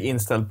trycktrigg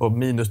inställd på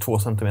minus 2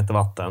 cm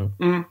vatten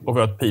och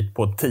vi har ett pip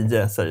på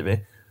 10 säger vi.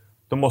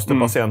 Då måste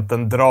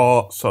patienten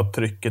dra så att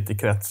trycket i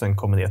kretsen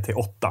kommer ner till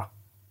 8.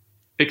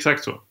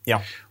 Exakt så.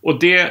 Ja.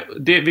 Och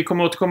vi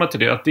kommer återkomma till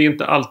det, att det är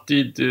inte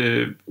alltid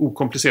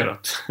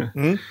okomplicerat.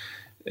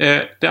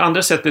 Det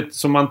andra sättet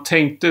som man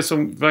tänkte,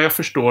 som vad jag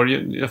förstår,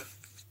 jag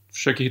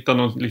försöker hitta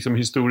någon liksom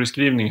historisk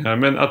skrivning här,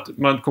 men att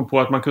man kom på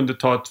att man kunde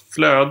ta ett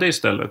flöde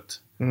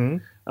istället.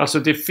 Alltså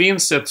det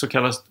finns ett så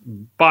kallat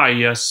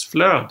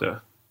biasflöde.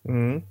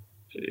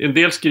 En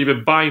del skriver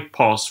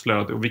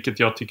bypassflöde, vilket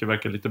jag tycker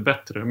verkar lite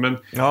bättre. Men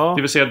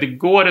det vill säga det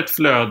går ett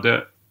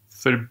flöde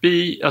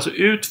förbi, alltså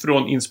ut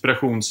från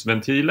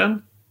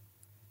inspirationsventilen.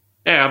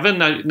 Även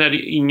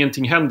när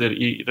ingenting händer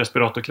i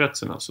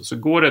respiratorkretsen. Alltså, så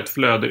går ett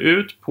flöde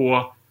ut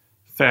på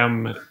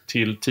 5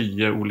 till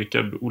 10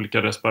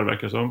 olika respar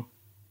verkar som.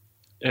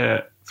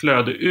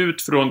 Flöde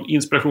ut från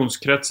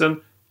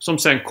inspirationskretsen som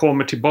sen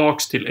kommer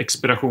tillbaks till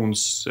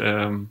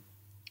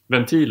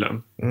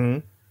expirationsventilen.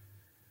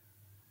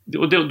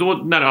 Och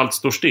då när allt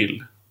står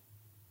still.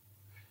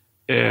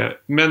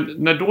 Men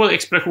när då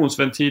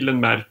expirationsventilen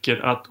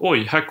märker att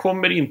oj, här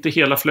kommer inte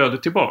hela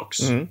flödet tillbaks.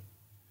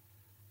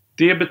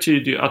 Det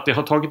betyder ju att det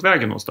har tagit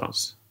vägen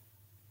någonstans.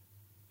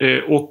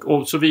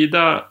 Och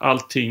såvida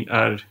allting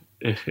är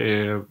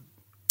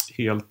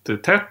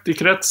helt tätt i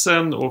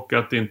kretsen och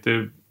att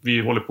inte vi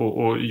håller på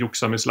och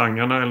joxar med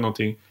slangarna eller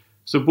någonting,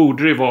 så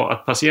borde det vara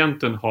att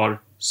patienten har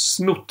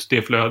snott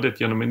det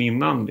flödet genom en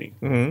inandning.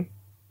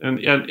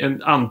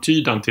 En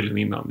antydan till en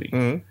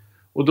inandning.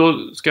 Och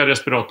då ska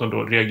respiratorn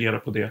då reagera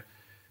på det.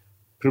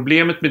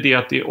 Problemet med det är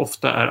att det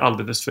ofta är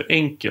alldeles för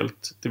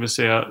enkelt. Det vill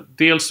säga,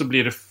 dels så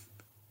blir det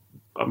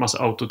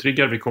massa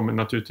autotriggar. Vi kommer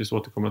naturligtvis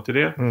återkomma till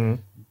det.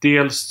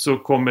 Dels så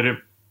kommer det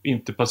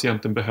inte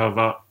patienten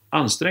behöva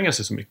anstränga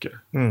sig så mycket.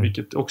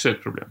 Vilket också är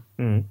ett problem.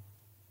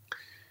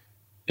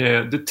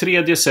 Det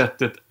tredje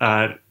sättet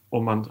är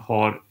om man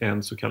har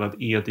en så kallad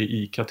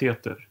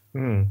EDI-kateter.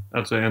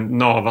 Alltså en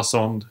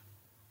navasond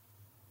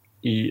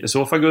i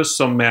esofagus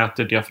som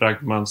mäter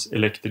diafragmans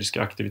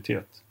elektriska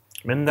aktivitet.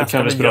 Men när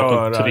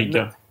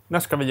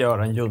ska vi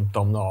göra en junta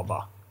om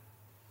nava?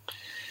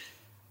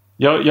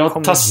 Jag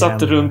har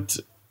tassat runt...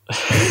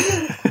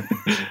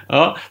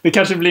 Ja, det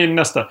kanske blir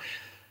nästa.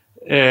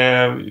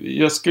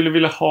 Jag skulle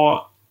vilja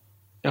ha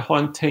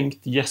en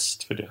tänkt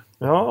gäst för det.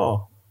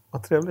 Ja,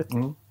 vad trevligt.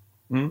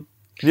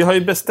 Vi har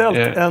ju beställt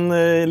en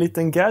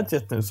liten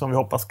gadget nu som vi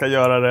hoppas ska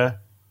göra det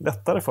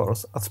lättare för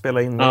oss att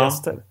spela in med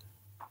gäster.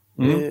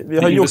 Vi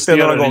har gjort det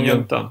några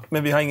gånger,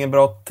 men vi har ingen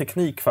bra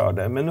teknik för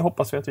det. Men nu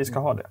hoppas vi att vi ska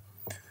ha det.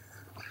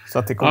 Så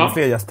att det kommer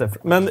fler gäster.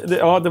 Men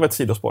det var ett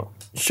sidospår.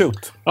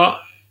 Shoot. Ja,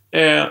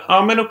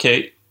 men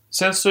okej.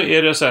 Sen så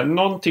är det så här,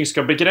 någonting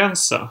ska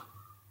begränsa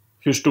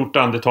hur stort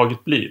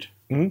andetaget blir.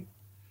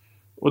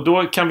 Och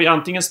då kan vi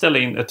antingen ställa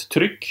in ett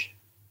tryck.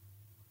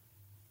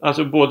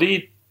 Alltså både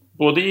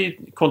i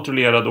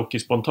kontrollerad och i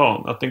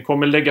spontan. Att den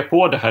kommer lägga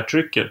på det här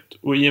trycket.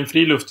 Och i en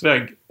fri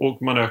luftväg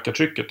och man ökar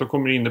trycket, då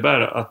kommer det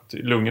innebära att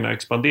lungorna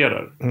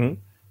expanderar.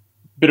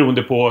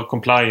 Beroende på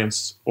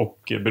compliance och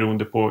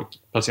beroende på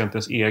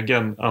patientens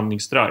egen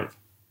andningsdrive.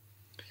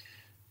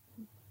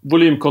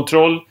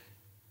 Volymkontroll.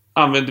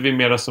 använder vi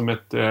mera som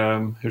ett,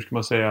 hur ska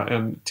man säga,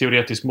 en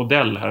teoretisk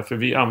modell här. För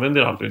vi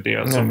använder aldrig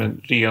det som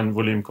en ren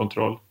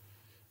volymkontroll.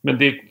 Men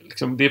det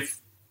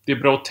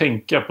är bra att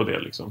tänka på det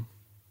liksom.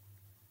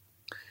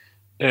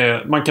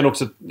 Man kan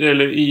också,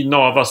 eller i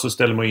Nava så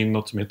ställer man in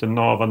något som heter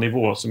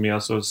Nava-nivå, som är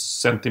alltså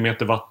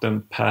centimeter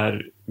vatten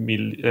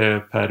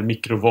per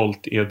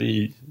mikrovolt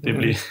EDI. Det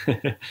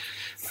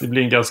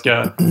blir en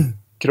ganska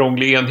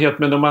krånglig enhet,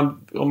 men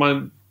om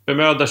man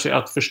bemödar sig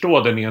att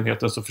förstå den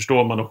enheten så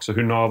förstår man också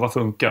hur Nava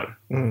funkar.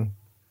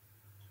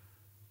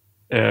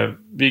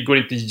 Vi går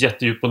inte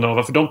jättedjupt på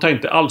Nava, för de tar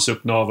inte alls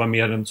upp Nava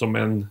mer än som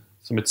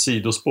ett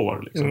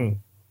sidospår liksom.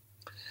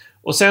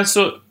 Och sen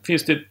så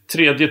finns det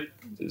tredje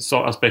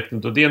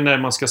aspekten då, det är när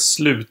man ska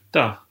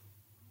sluta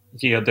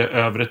ge det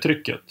övre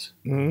trycket.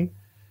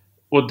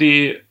 Och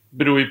det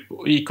beror ju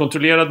på, i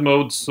kontrollerad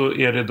mode så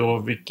är det då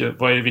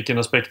vilken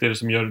aspekt är det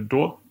som gör det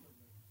då?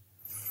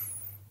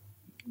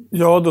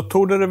 Ja, då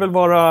torde det väl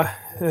vara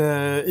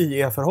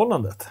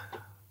IE-förhållandet,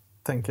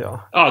 tänker jag.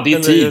 Ja, det är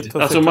tid.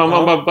 Alltså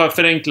man bara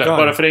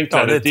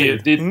förenklar,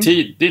 det.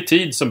 Det är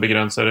tid som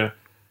begränsar det.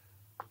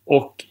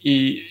 Och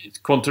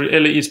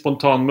i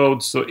spontan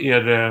mode så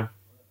är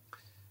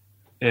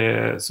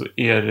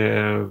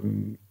det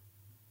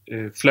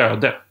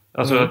flöde.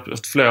 Alltså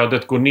att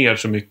flödet går ner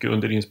så mycket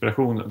under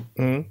inspirationen.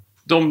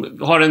 De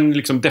har en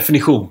liksom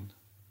definition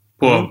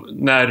på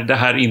när det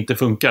här inte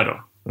funkar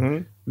då.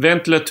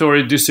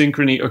 Ventilatory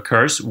dysynchrony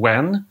occurs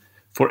when,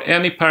 for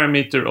any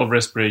parameter of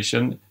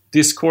respiration,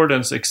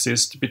 discordance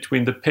exists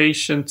between the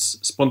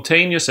patient's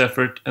spontaneous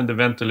effort and the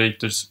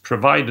ventilator's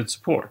provided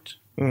support.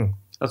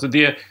 Alltså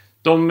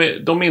de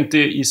är inte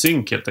i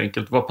synk helt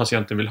enkelt, vad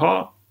patienten vill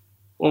ha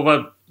och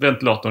vad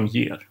ventilatorn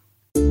ger.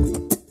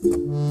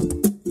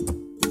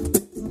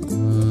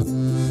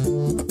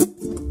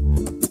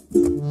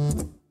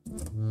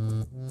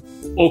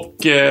 Och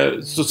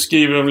så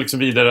skriver de liksom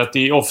vidare att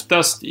det är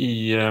oftast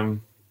i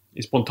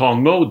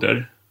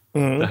spontanmoder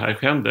det här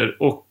händer.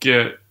 Och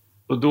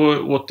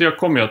då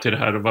kommer jag till det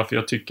här och varför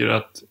jag tycker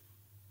att,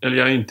 eller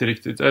jag inte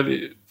riktigt jag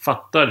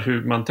fattar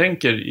hur man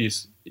tänker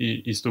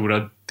i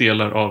stora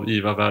delar av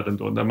IVA-världen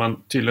då, där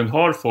man tydligen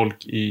har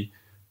folk i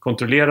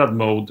kontrollerad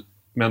mode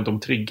men de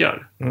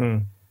triggar.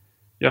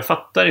 Jag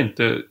fattar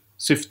inte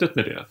syftet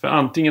med det, för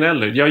antingen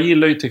eller. Jag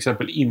gillar ju till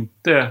exempel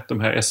inte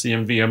de här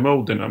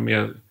SIMV-moderna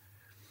med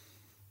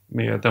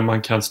där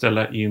man kan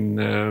ställa in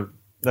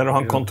där du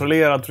har en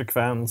kontrollerad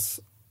frekvens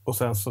och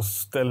sen så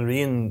ställer du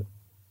in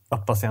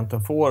att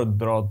patienten får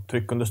dra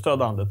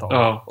tryckunderstöd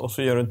andetag och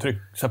så gör du en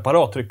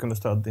separat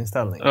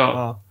tryckunderstödinställning.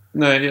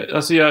 Nej,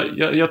 alltså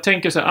jag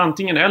tänker så här,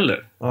 antingen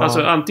eller.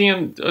 Alltså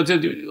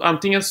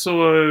antingen så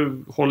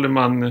håller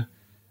man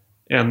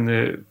en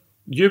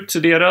djupt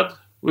sederad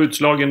och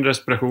utslagen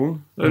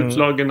respiration,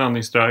 utslagen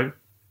andningsdrive.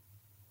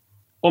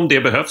 Om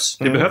det behövs.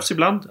 Det behövs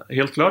ibland,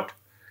 helt klart.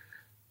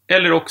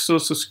 Eller också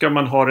så ska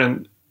man ha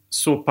en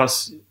så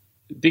pass...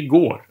 Det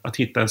går att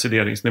hitta en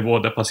sederingsnivå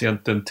där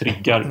patienten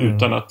triggar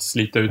utan att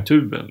slita ut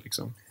tuben.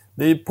 Liksom.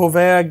 Det är på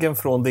vägen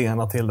från det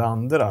ena till det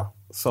andra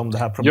som det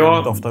här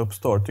problemet ofta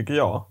uppstår, tycker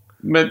jag.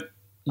 Men,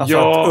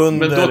 alltså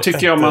men då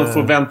tycker jag man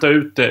får vänta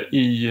ut det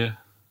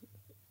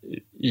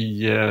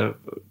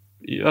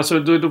alltså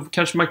då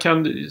kanske man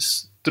kan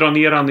dra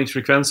ner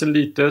andningsfrekvensen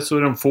lite så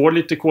de får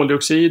lite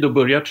koldioxid och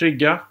börjar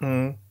trigga.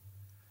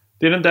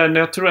 Det är den där, när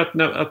jag tror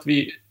att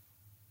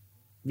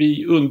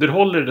vi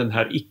underhåller den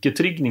här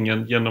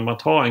icke-triggningen genom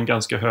att ha en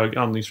ganska hög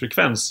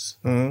andningsfrekvens.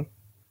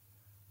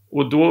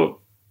 Och då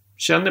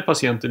känner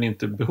patienten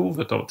inte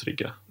behovet av att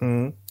trigga.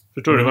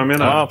 Förstår du vad jag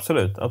menar? Ja,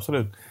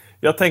 absolut.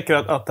 Jag tänker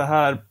att det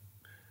här...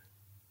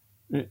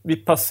 Vi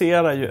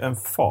passerar ju en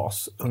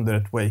fas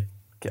under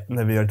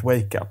när vi gör ett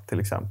wake-up till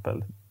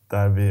exempel.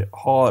 Där vi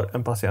har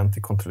en patient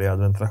i kontrollerad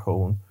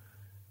ventilation.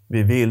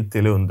 Vi vill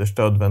till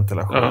understödd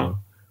ventilation.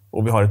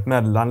 Och vi har ett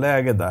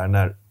mellanläge där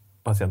när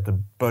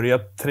patienten börjar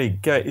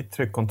trigga i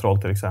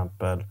tryckkontroll till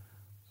exempel,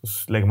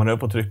 så lägger man upp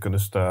på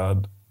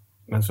tryckunderstöd,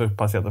 men så är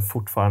patienten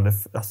fortfarande,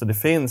 alltså det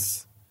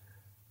finns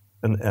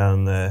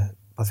en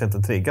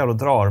patienten triggar och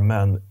drar,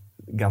 men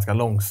ganska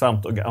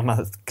långsamt, och de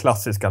här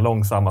klassiska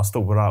långsamma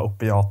stora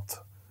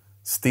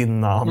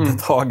opiatstinna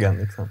andetagen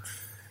liksom.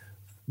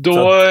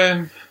 Då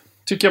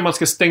tycker jag man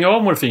ska stänga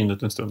av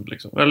morfinet en stund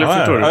liksom. Eller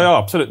förstår du? Ja,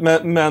 absolut,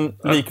 men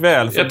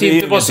likväl så att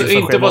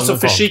inte vara så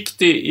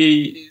försiktig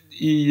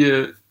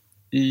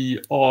i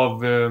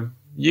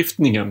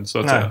avgiftningen så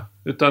att säga.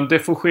 Utan det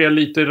får ske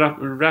lite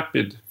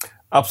rapid.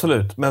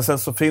 Absolut, men sen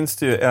så finns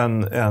det ju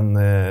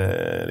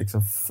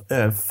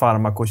en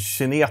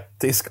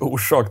farmakokinetisk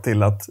orsak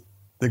till att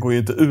det går ju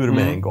inte ur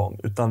med en gång,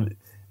 utan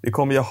vi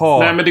kommer ju ha...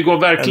 Nej, men det går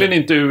verkligen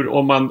inte ur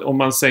om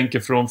man sänker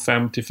från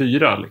 5 till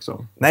 4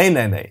 liksom.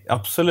 Nej,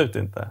 absolut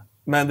inte.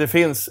 Men det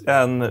finns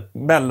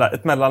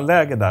ett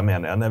mellanläge där,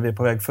 menar jag, när vi är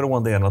på väg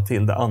från det ena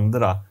till det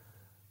andra.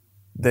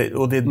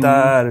 Och det är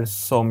där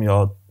som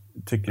jag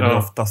tycker vi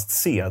oftast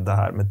ser det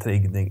här med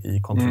triggning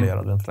i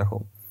kontrollerad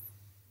ventilation.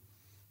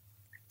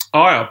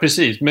 Ja,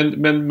 precis.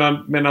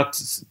 Men att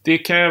det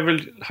kan jag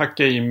väl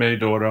hacka i mig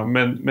då.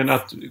 Men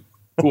att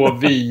gå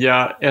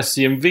via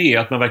SIMV,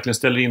 att man verkligen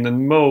ställer in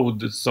en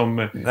mode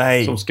som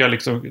ska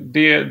liksom,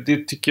 det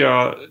tycker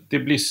jag, det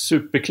blir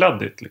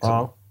superkladdigt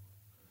liksom.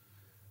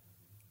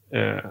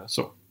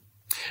 Så.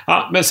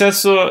 Ja, men sen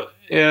så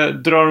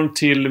drar de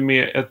till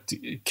med ett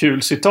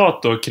kul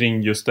citat då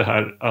kring just det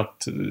här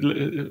att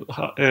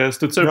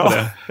studsar du på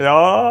det?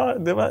 Ja,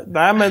 det var...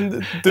 Nej,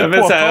 men du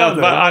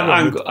påtalade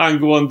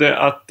angående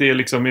att det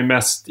liksom är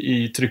mest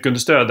i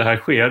tryckunderstöd det här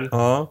sker.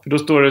 För då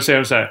står det och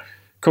säger så här: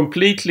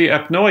 completely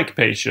apnoic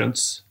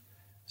patients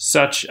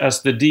such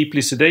as the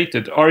deeply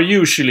sedated are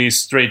usually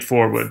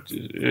straightforward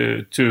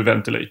to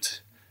ventilate.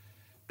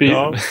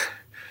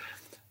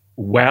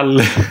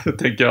 Well,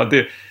 tänker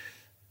jag.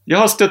 Jag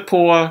har stött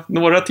på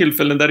några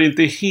tillfällen där det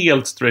inte är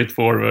helt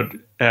straightforward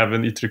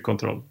även i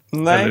tryckkontroll.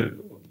 Nej.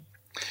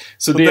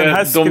 Så de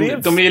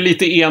är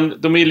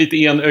lite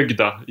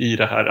enögda i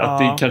det här. Att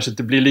det kanske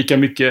inte blir lika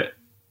mycket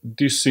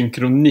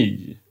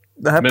dysynkroni.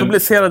 Det här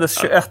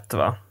publicerades 21,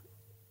 va?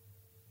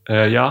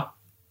 Ja.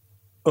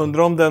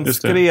 Undrar om den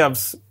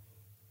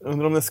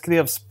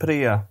skrevs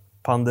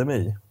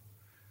pre-pandemi.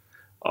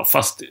 Ja,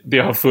 fast det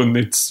har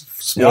funnits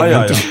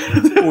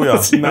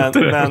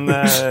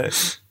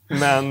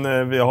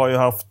Men vi har ju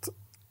haft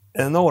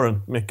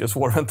enormt mycket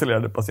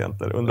svårventilerade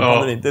patienter under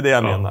pandemin. Det är det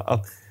jag menar.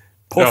 Att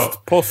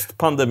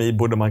post-pandemi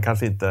borde man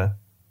kanske inte...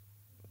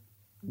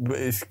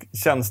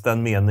 Känns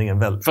den meningen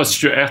väldigt... Fast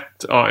 21,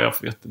 jag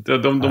vet inte.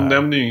 De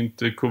nämner ju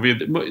inte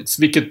covid.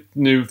 Vilket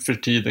nu för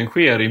tiden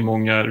sker i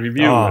många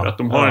reviewer. Att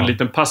de har en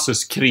liten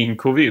passus kring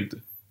covid.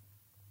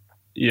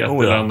 I ett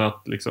eller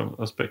annat liksom,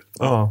 aspekt.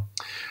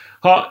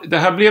 Ja, det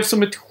här blev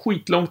som ett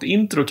skitlångt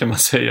intro kan man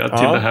säga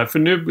till det här. För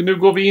nu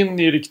går vi in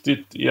i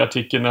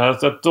artikeln här.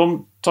 Så att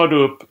de tar då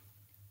upp...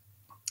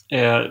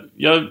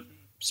 jag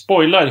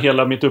spoilar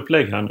hela mitt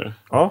upplägg här nu.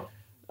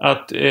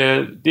 Att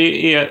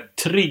det är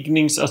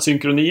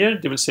triggningsasynkronier.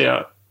 Det vill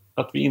säga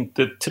att vi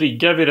inte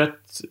triggar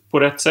på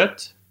rätt sätt.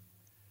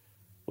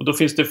 Och då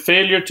finns det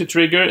failure to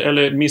trigger,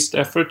 eller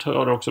missed effort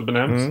har det också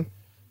benämnts.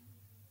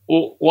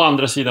 Och å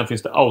andra sidan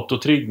finns det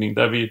autotriggning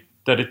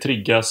där det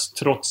triggas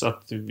trots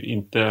att vi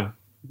inte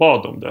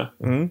bad om det.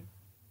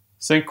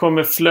 Sen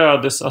kommer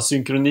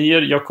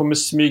flödesasynkronier. Jag kommer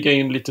smyga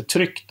in lite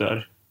tryck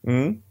där.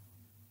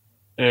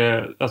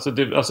 Alltså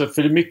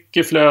för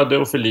mycket flöde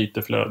och för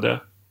lite flöde.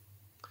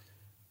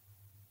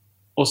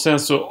 Och sen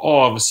så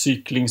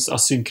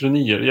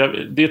avcyklingsasynkronier.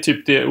 Det är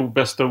typ det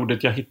bästa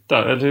ordet jag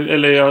hittar.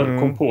 Eller jag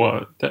kom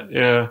på.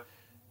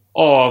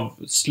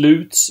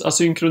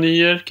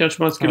 Avslutsasynkronier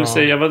kanske man skulle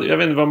säga. Jag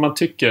vet inte vad man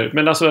tycker.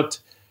 Men alltså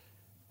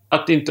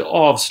att det inte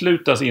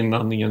avslutas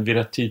inandningen vid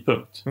rätt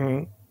tidpunkt.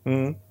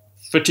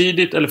 För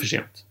tidigt eller för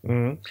sent.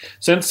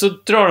 Sen så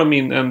drar de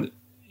in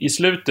i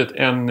slutet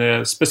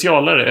en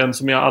specialare. En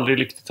som jag aldrig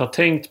riktigt har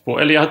tänkt på.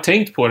 Eller jag har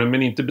tänkt på den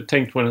men inte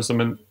tänkt på den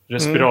som en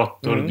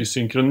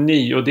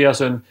respirator-dysynkroni. Och det är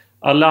alltså en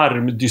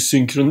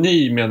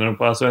alarmdysynkroni menar de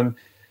på. Alltså en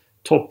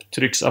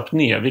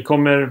topptrycksapné.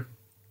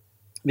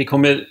 Vi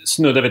kommer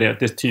snudda vid det.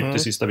 Det är typ det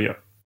sista vi gör.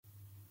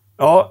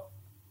 Ja,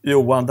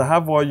 Johan, det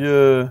här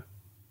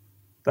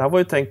var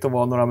ju tänkt att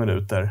vara några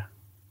minuter.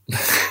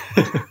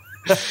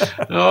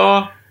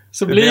 Ja,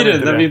 så blir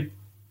det när vi...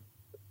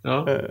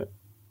 Ja.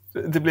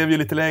 Det blev ju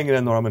lite längre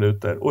än några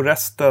minuter. Och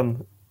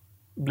resten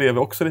blev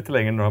också lite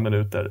längre än några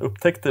minuter.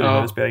 Upptäckte vi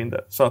när vi spelade in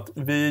det. Så att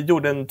vi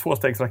gjorde en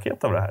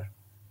 2-stegsraket av det här.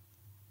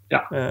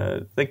 Ja.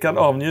 Den kan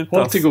avnjutas.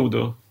 Håll till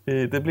godo.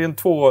 Det blir en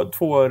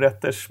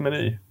 2-rätters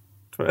meny.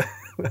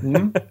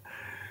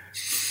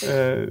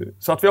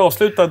 Så att vi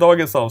avslutar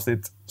dagens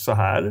avsnitt så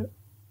här.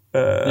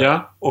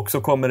 Och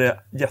så kommer det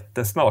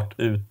jättesnart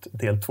ut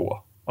del 2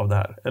 av det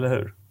här, eller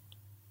hur?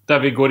 Där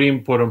vi går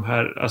in på de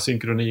här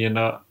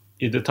asynkronierna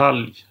i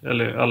detalj,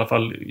 eller i alla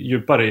fall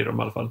djupare i dem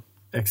i alla fall.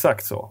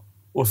 Exakt så.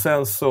 Och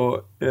sen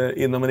så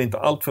inom en inte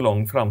allt för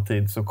lång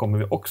framtid så kommer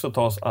vi också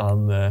ta oss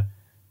an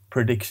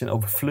prediction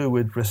of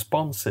fluid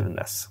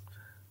responsiveness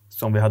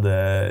som vi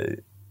hade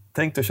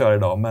tänkt att köra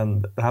idag,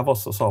 men det här var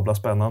så sabla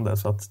spännande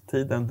så att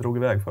tiden drog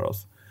iväg för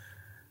oss.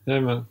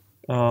 Jajamän.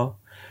 Ja.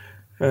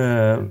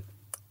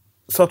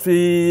 Så att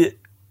vi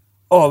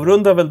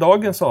avrundar väl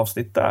dagens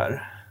avsnitt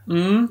där.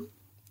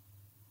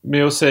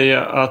 Med att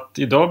säga att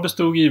idag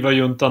bestod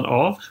IVA-juntan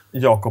av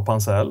Jakob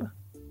Hansell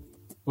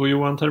och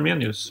Johan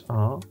Termenius.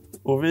 Ja.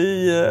 Och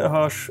vi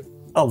hörs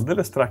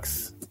alldeles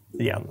strax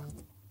igen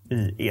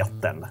i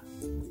etern.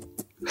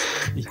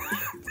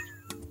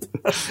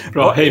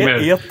 Bra, hej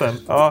med er. Etern.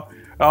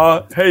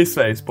 Ja, hej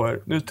svejs på er.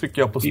 Nu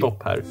trycker jag på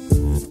stopp här.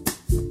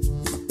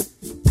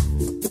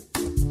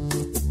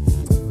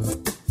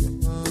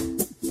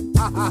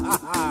 Ha ha ha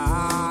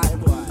ha!